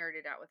and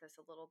nerded out with us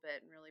a little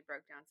bit and really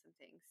broke down some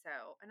things.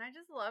 So, and I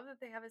just love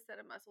that they have a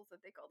set of muscles that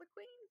they call the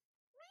queen.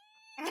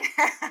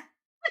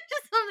 I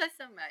just love that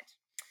so much.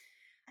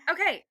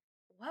 Okay,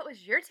 what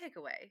was your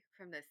takeaway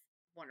from this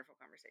wonderful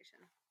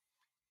conversation?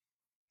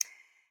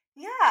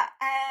 Yeah,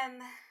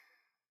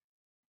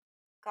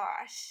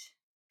 gosh,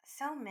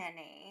 so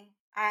many.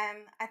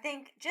 I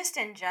think just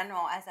in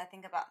general, as I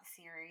think about the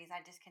series,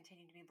 I just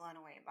continue to be blown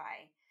away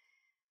by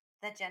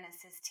the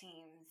Genesis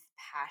team's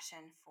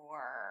passion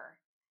for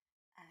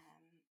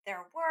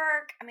their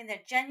work. I mean,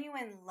 the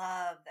genuine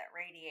love that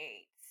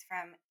radiates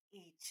from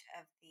each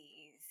of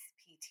these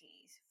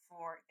PTs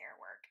for their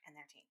work and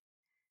their team.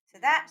 So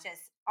that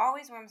just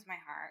always warms my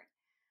heart.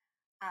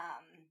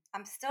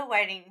 I'm still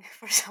waiting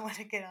for someone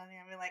to get on here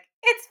and be like,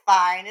 "It's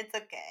fine, it's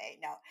okay."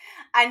 No,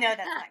 I know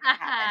that's not going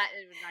to happen.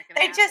 It was not going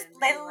to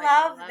happen. They Like,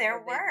 love love their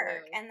what they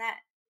work, do. and that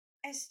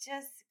it's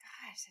just,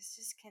 gosh, it's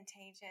just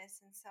contagious,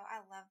 and so I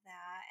love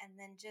that. And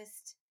then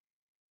just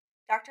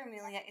Dr.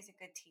 Amelia is a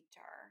good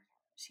teacher.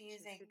 She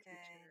is She's a a good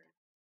teacher.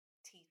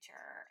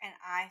 teacher, and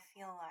I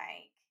feel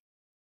like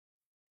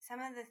some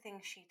of the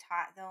things she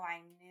taught, though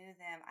I knew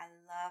them, I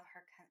love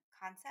her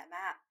concept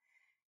map.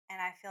 And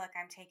I feel like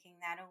I'm taking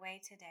that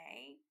away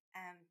today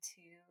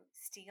to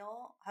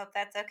steal. Hope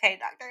that's okay,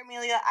 Dr.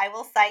 Amelia. I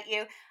will cite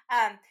you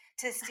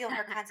to steal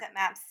her concept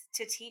maps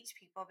to teach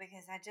people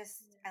because I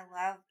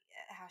love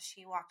how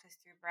she walked us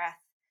through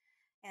breath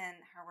and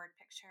her word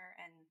picture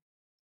and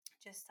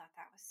just thought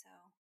that was so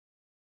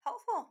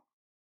helpful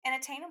and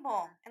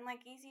attainable and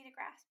like easy to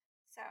grasp.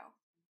 So,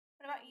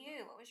 what about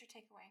you? What was your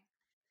takeaway?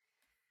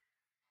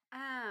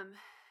 Um,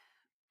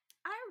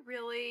 I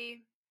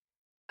really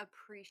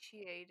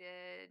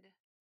appreciated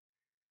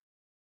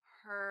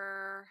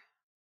her,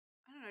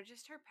 I don't know,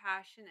 just her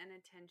passion and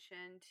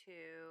attention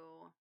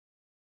to,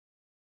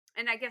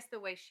 and I guess the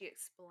way she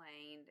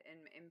explained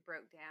and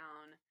broke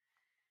down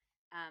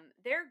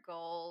their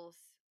goals,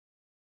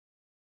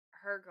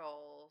 her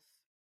goals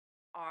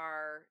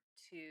are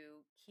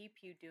to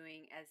keep you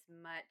doing as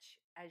much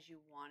as you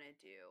want to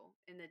do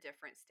in the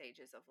different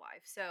stages of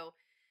life. So,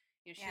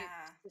 she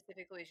Yeah.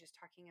 specifically is just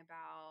talking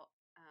about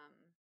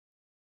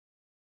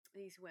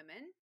these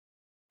women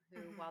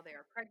who, Mm-hmm. while they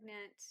are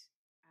pregnant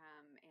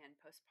and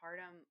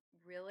postpartum,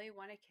 really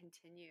want to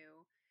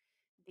continue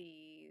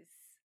these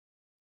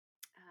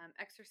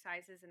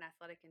exercises and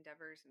athletic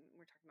endeavors. And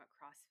we're talking about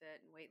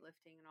CrossFit and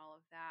weightlifting and all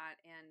of that.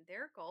 And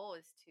their goal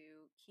is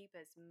to keep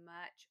as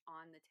much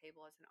on the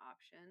table as an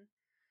option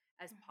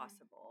as Mm-hmm.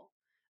 possible.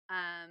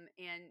 And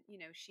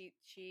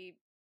she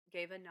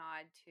gave a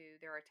nod to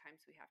there are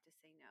times we have to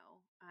say no,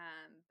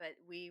 but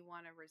we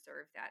want to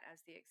reserve that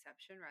as the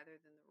exception rather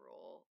than the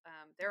rule.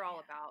 They're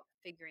all Yeah. about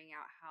figuring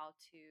out how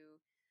to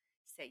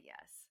say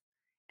yes.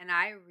 And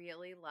I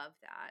really love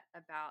that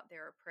about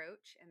their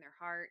approach and their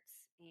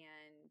hearts.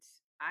 And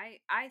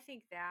I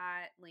think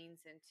that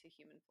leans into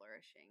human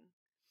flourishing,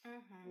 you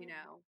Mm-hmm.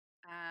 know.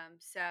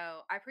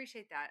 So I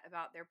appreciate that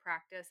about their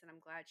practice, and I'm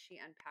glad she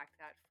unpacked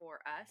that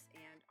for us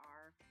and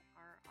our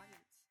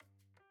audience.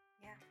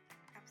 Yeah.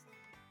 Absolutely.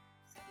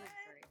 So It was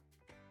good. great.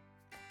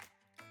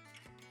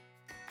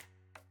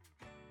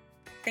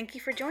 Thank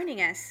you for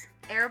joining us.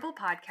 Arable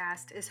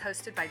Podcast is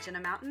hosted by Jenna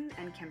Mountain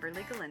and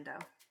Kimberly Galindo.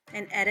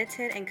 And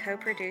edited and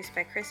co-produced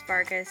by Chris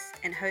Vargas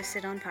and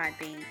hosted on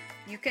Podbean.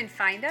 You can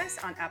find us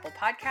on Apple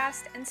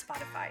Podcast and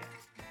Spotify.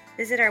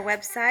 Visit our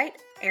website,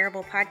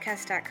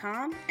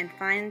 arablepodcast.com, and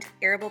find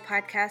Arable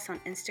Podcasts on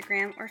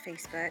Instagram or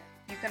Facebook.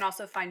 You can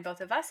also find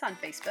both of us on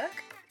Facebook.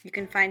 You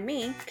can find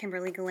me,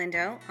 Kimberly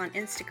Galindo, on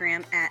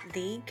Instagram at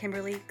the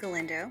Kimberly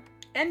Galindo.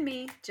 And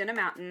me, Jenna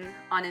Mountain,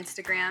 on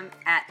Instagram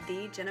at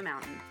the Jenna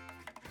Mountain.